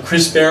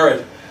Chris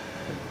Barrett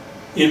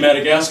in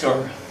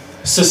Madagascar.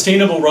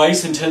 Sustainable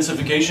rice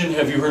intensification,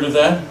 have you heard of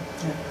that?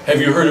 Yeah.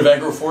 Have you heard of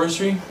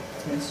agroforestry?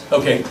 Yes.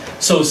 Okay,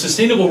 so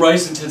sustainable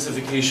rice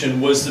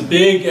intensification was the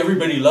big,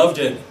 everybody loved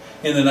it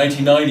in the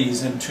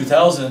 1990s and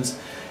 2000s,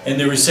 and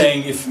they were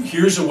saying, if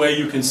here's a way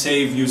you can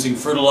save using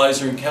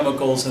fertilizer and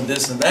chemicals and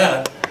this and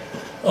that,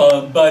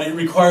 but it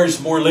requires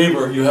more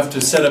labor. You have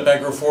to set up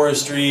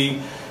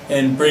agroforestry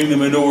and bring the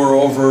manure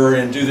over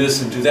and do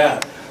this and do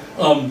that.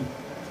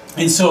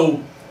 And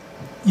so,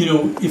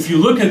 if you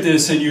look at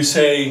this and you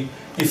say,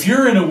 if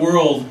you're in a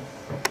world,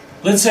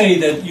 let's say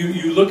that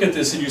you look at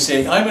this and you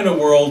say, I'm in a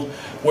world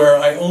where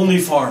I only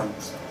farm.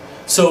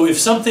 So if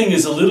something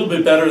is a little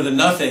bit better than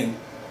nothing,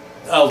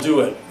 I'll do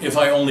it if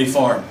I only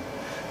farm.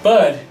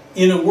 But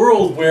in a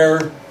world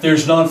where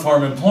there's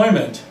non-farm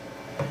employment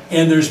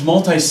and there's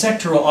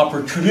multi-sectoral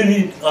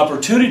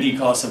opportunity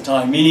cost of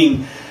time,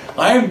 meaning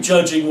I'm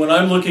judging when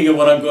I'm looking at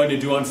what I'm going to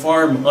do on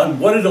farm on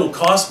what it'll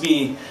cost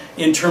me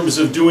in terms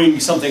of doing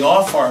something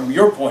off farm,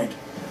 your point.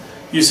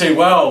 You say,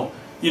 wow,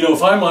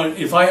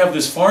 if I have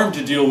this farm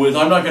to deal with,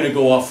 I'm not going to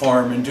go off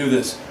farm and do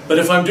this. But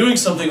if I'm doing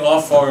something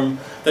off farm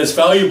that's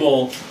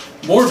valuable,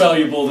 more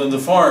valuable than the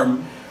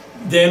farm,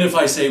 then if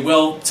I say,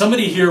 well,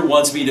 somebody here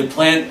wants me to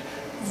plant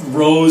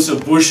rows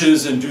of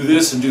bushes and do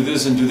this and do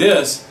this and do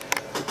this,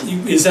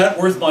 is that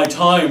worth my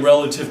time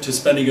relative to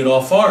spending it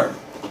off farm?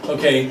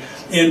 Okay,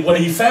 and what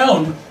he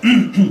found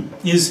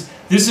is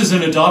this is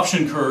an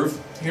adoption curve.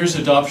 Here's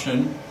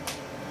adoption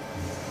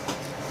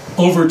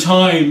over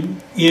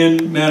time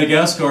in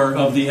Madagascar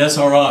of the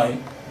SRI.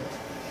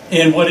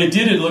 And what it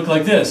did, it looked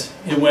like this.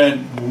 It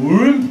went,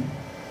 whoop,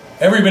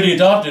 everybody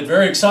adopted,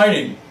 very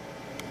exciting.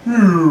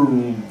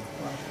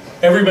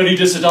 Everybody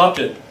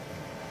disadopted.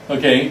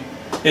 Okay?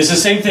 It's the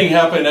same thing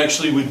happened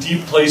actually with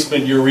deep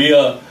placement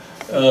urea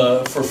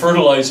for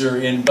fertilizer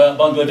in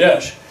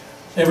Bangladesh.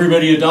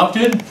 Everybody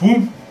adopted,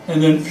 whoop,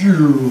 and then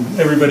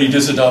everybody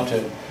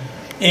disadopted.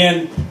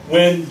 And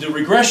when the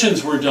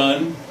regressions were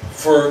done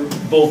for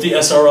both the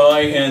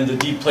SRI and the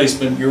deep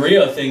placement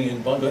urea thing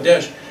in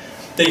Bangladesh,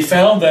 they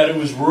found that it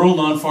was rural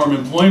non-farm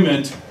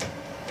employment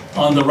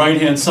on the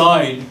right-hand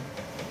side,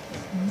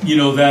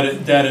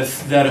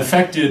 that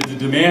affected the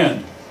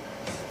demand.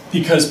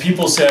 Because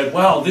people said,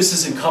 wow, this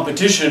is in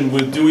competition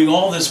with doing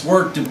all this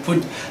work to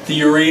put the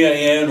urea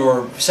in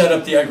or set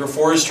up the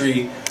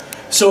agroforestry.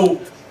 So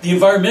the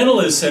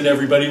environmentalists and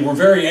everybody were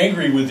very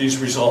angry with these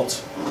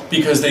results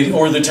because the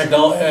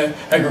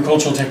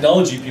agricultural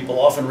technology people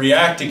often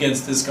react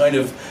against this kind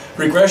of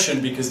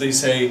regression because they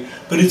say,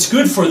 but it's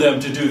good for them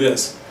to do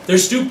this. They're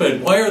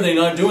stupid. Why are they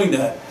not doing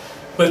that?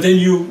 But then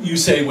you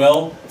say,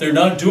 well, they're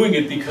not doing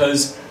it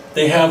because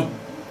they have,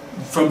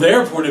 from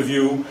their point of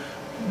view,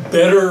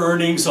 better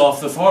earnings off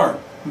the farm.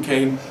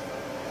 Okay,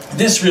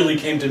 this really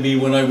came to me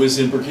when I was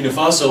in Burkina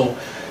Faso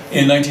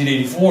in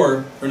 1984 or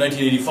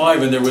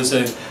 1985, and there was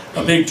a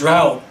big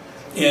drought,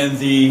 and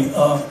the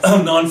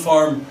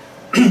non-farm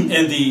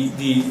and the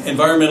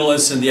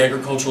environmentalists and the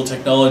agricultural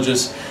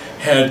technologists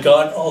had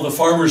got all the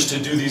farmers to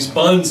do these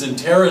bunds and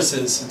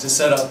terraces to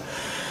set up.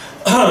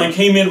 I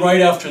came in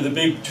right after the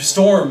big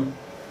storm,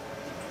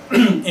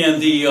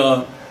 and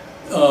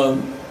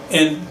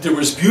there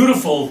was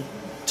beautiful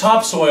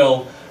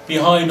topsoil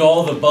behind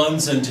all the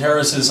bunds and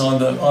terraces on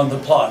the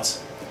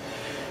plots.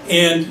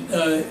 And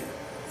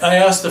I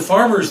asked the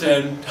farmers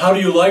then, how do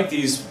you like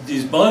these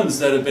bunds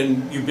that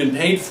you've been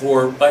paid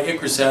for by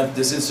ICRISAT,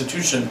 this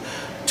institution,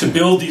 to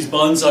build these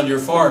bunds on your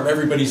farm?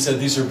 Everybody said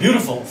these are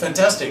beautiful,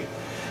 fantastic.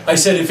 I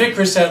said, if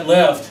ICRISAT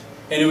left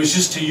and it was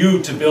just to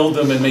you to build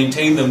them and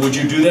maintain them, would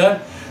you do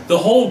that? The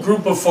whole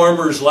group of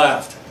farmers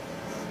laughed.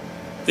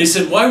 They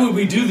said, why would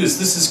we do this?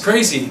 This is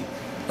crazy.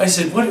 I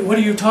said, what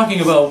are you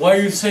talking about? Why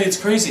do you say it's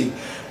crazy?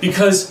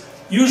 Because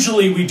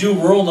usually we do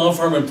rural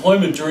non-farm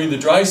employment during the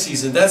dry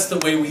season. That's the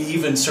way we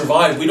even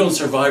survive. We don't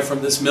survive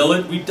from this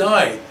millet, we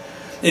die.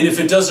 And if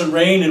it doesn't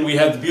rain and we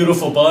have the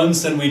beautiful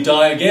buns, then we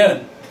die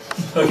again.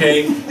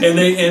 Okay,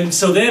 and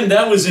so then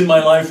that was in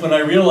my life when I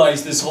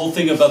realized this whole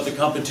thing about the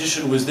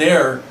competition was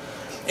there,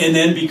 and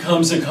then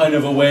becomes a kind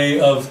of a way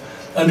of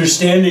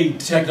understanding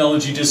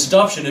technology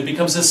disadoption. It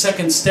becomes a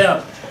second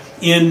step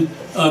in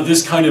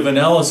this kind of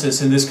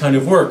analysis and this kind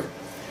of work.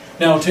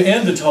 Now, to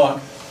end the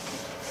talk,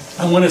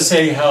 I want to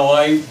say how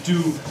I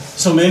do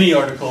so many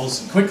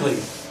articles quickly,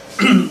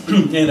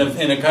 in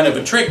a kind of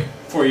a trick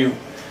for you.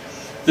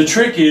 The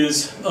trick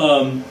is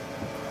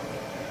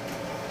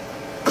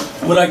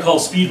what I call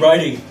speed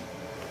writing.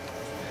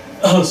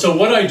 So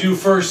what I do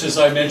first, as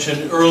I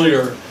mentioned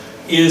earlier,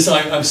 is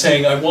I'm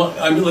saying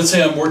let's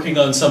say I'm working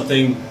on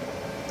something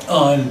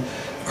on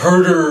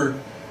herder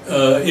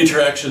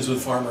interactions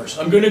with farmers.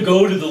 I'm going to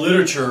go to the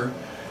literature,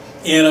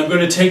 and I'm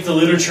going to take the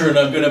literature and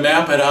I'm going to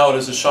map it out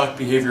as a shock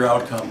behavior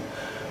outcome.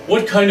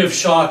 What kind of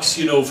shocks,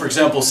 for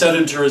example,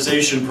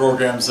 sedentarization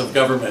programs of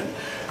government,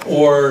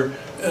 or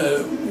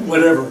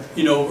whatever,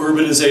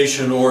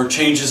 urbanization, or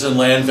changes in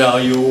land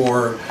value,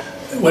 or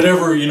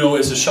whatever,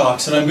 as a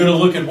shocks. And I'm going to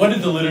look at what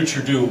did the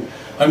literature do.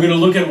 I'm going to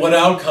look at what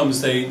outcomes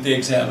they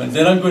examined.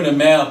 Then I'm going to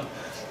map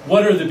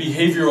what are the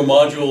behavioral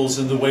modules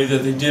and the way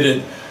that they did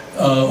it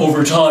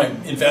over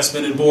time.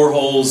 Investment in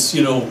boreholes,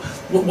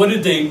 what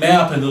did they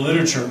map in the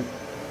literature?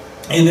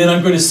 And then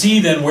I'm going to see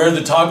then where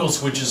the toggle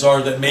switches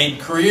are that made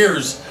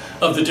careers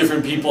of the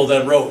different people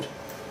that wrote.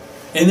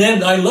 And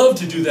then I love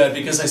to do that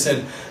because I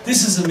said,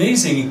 this is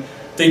amazing.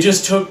 They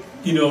just took,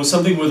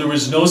 something where there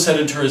was no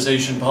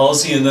sedentarization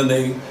policy, and then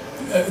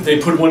they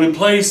put one in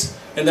place,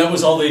 and that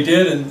was all they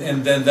did,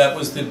 and then that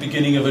was the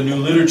beginning of a new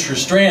literature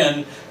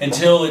strand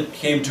until it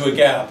came to a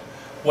gap.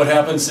 What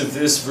happens if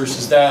this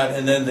versus that,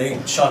 and then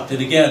they shocked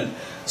it again.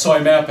 So I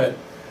map it.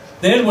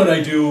 Then what I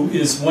do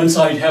is, once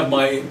I have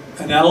my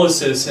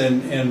analysis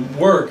and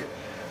work,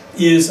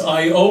 is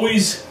I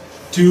always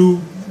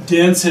do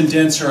dense and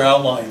denser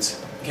outlines.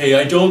 Okay,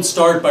 I don't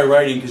start by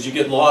writing because you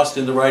get lost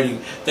in the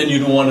writing, then you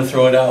don't want to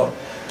throw it out.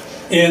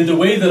 And the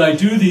way that I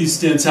do these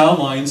dense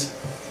outlines,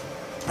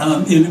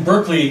 in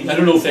Berkeley, I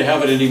don't know if they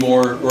have it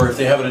anymore, or if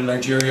they have it in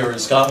Nigeria or in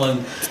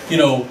Scotland,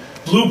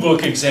 blue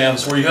book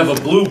exams where you have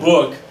a blue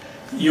book,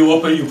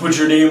 you put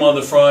your name on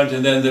the front,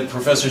 and then the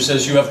professor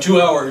says you have 2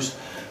 hours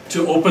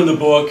to open the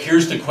book,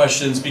 here's the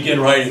questions, begin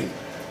writing.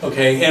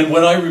 Okay, and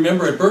what I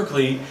remember at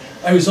Berkeley,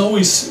 I was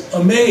always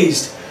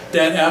amazed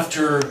that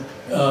after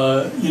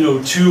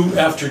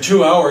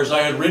 2 hours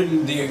I had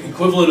written the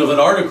equivalent of an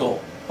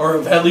article,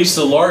 or at least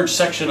a large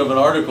section of an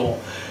article.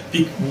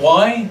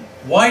 Why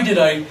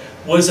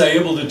was I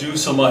able to do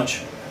so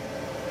much?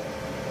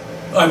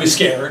 I was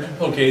scared,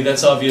 okay,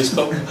 that's obvious,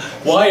 but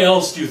why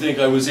else do you think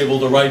I was able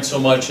to write so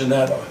much in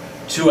that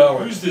 2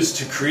 hours? I use this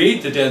to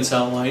create the dense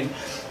outline,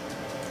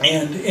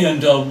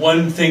 and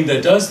one thing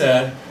that does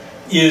that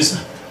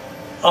is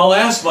I'll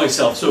ask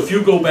myself, so if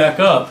you go back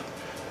up,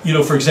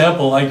 for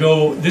example,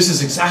 this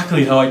is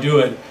exactly how I do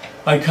it.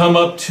 I come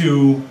up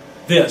to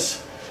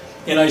this,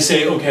 and I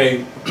say,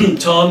 okay,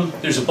 Tom,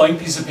 there's a blank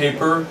piece of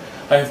paper,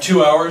 I have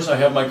 2 hours, I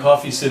have my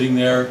coffee sitting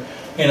there,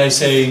 and I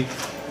say,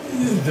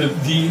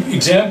 the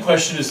exam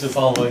question is the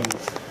following.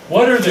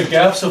 What are the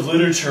gaps of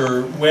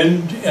literature,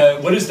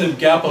 what is the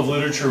gap of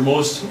literature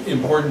most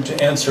important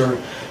to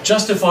answer?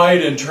 Justify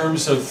it in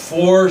terms of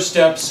 4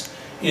 steps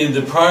in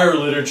the prior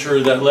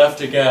literature that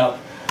left a gap,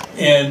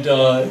 and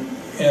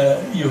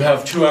you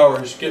have 2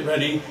 hours. Get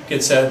ready,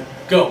 get set,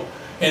 go.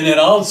 And then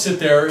I'll sit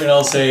there and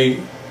I'll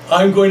say,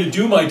 I'm going to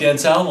do my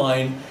dense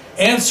outline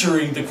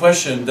answering the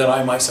question that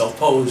I myself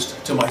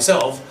posed to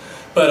myself,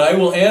 but I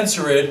will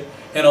answer it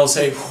and I'll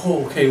say,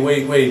 oh, okay,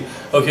 wait.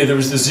 Okay, there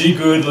was the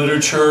Z-Good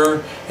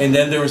literature, and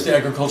then there was the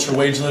agriculture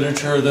wage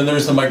literature, then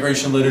there's the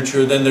migration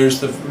literature, then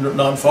there's the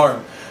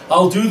non-farm.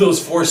 I'll do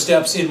those 4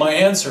 steps in my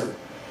answer.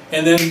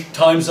 And then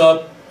time's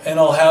up, and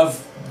I'll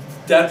have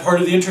that part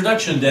of the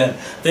introduction done.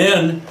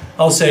 Then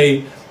I'll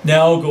say,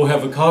 now go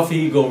have a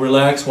coffee, go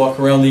relax, walk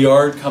around the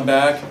yard, come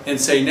back, and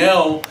say,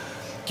 now,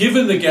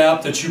 given the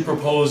gap that you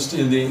proposed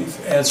in the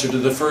answer to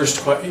the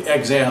first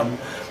exam,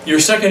 your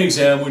second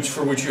exam,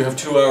 for which you have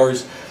 2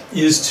 hours,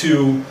 is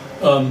to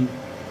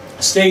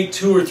state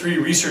 2 or 3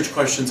 research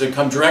questions that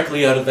come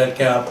directly out of that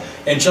gap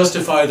and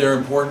justify their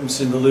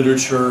importance in the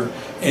literature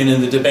and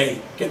in the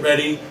debate. Get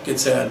ready, get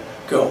set,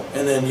 go.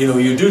 And then,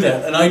 you do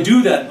that. And I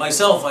do that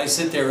myself. I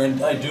sit there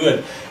and I do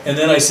it. And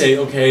then I say,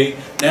 okay,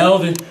 now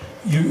that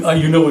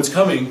you know what's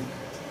coming,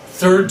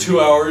 third 2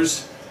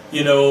 hours,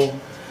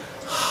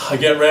 I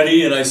get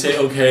ready and I say,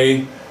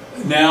 okay,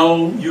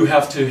 now you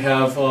have to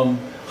have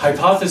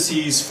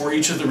hypotheses for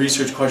each of the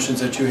research questions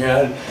that you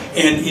had,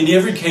 and in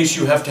every case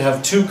you have to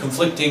have 2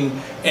 conflicting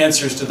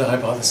answers to the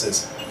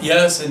hypothesis.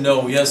 Yes and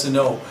no, yes and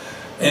no.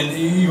 And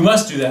you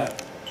must do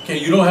that. Okay,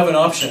 you don't have an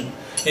option.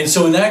 And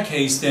so in that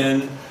case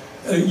then,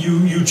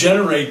 you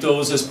generate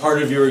those as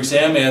part of your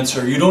exam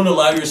answer. You don't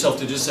allow yourself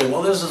to just say,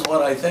 well, this is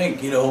what I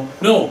think, you know.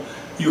 No,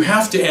 you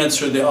have to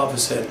answer the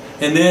opposite.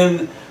 And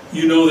then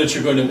you know that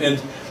you're going to,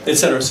 and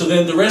etc. So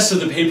then the rest of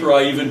the paper,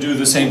 I even do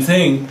the same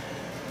thing.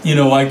 You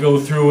know, I go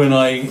through and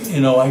I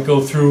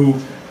go through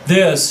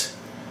this.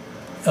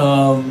 You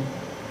know,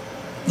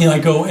 I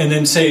go and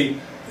then say,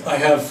 I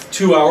have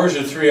 2 hours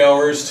or 3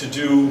 hours to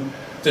do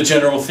the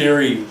general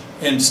theory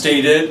and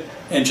state it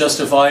and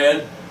justify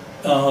it.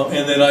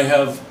 And then I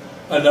have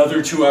another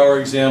 2-hour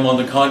exam on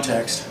the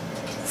context.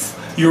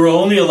 You're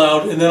only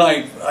allowed, and then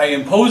I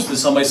impose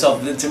this on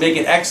myself to make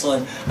it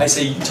excellent. I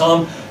say,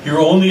 Tom, you're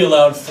only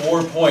allowed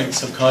 4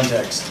 points of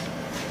context.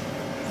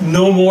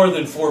 No more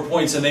than 4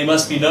 points, and they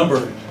must be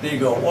numbered. There you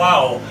go.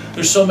 Wow,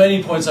 there's so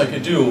many points I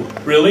could do.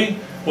 Really?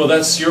 Well,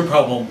 that's your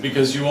problem,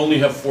 because you only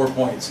have 4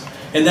 points.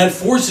 And that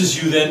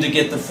forces you then to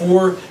get the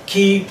 4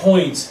 key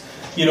points.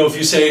 You know, if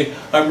you say,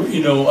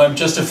 I'm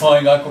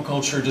justifying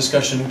aquaculture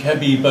discussion in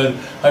Kebi, but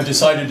I've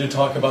decided to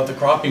talk about the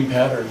cropping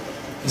pattern.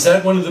 Is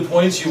that one of the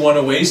points you want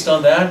to waste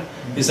on that?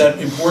 Is that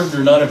important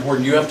or not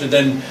important? You have to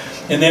then,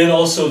 and then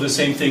also the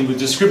same thing with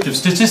descriptive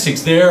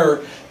statistics.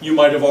 There, you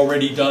might have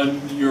already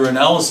done your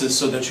analysis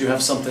so that you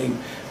have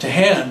something to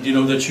hand, you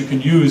know, that you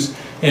can use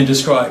and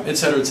describe, et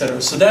cetera, et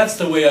cetera. So that's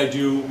the way I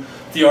do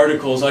the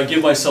articles. I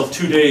give myself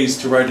 2 days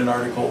to write an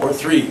article, or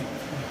 3.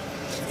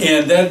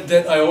 And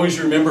that I always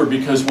remember,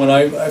 because when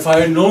if I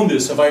had known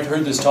this, if I'd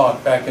heard this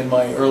talk back in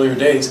my earlier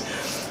days,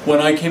 when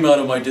I came out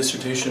of my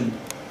dissertation,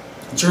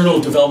 Journal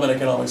of Development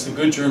Economics, a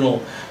good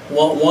journal,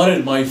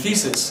 wanted my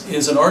thesis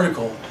is an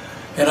article.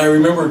 And I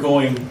remember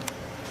going,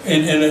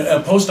 and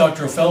a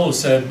postdoctoral fellow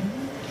said,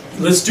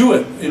 let's do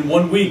it. In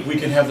 1 week we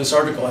can have this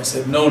article. I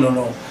said, no, no,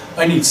 no.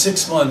 I need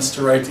 6 months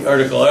to write the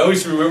article. I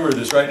always remember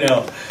this right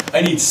now.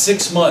 I need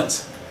 6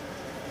 months.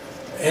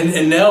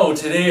 And now,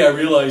 today, I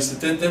realize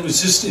that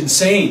was just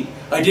insane.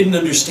 I didn't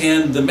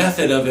understand the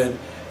method of it,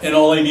 and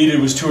all I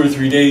needed was 2 or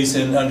 3 days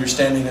in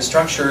understanding the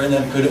structure, and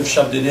then could have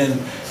shoved it in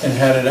and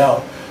had it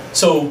out.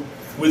 So,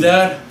 with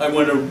that, I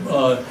want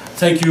to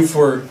thank you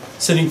for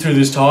sitting through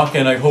this talk,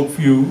 and I hope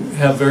you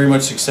have very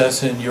much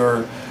success in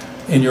your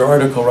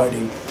article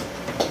writing.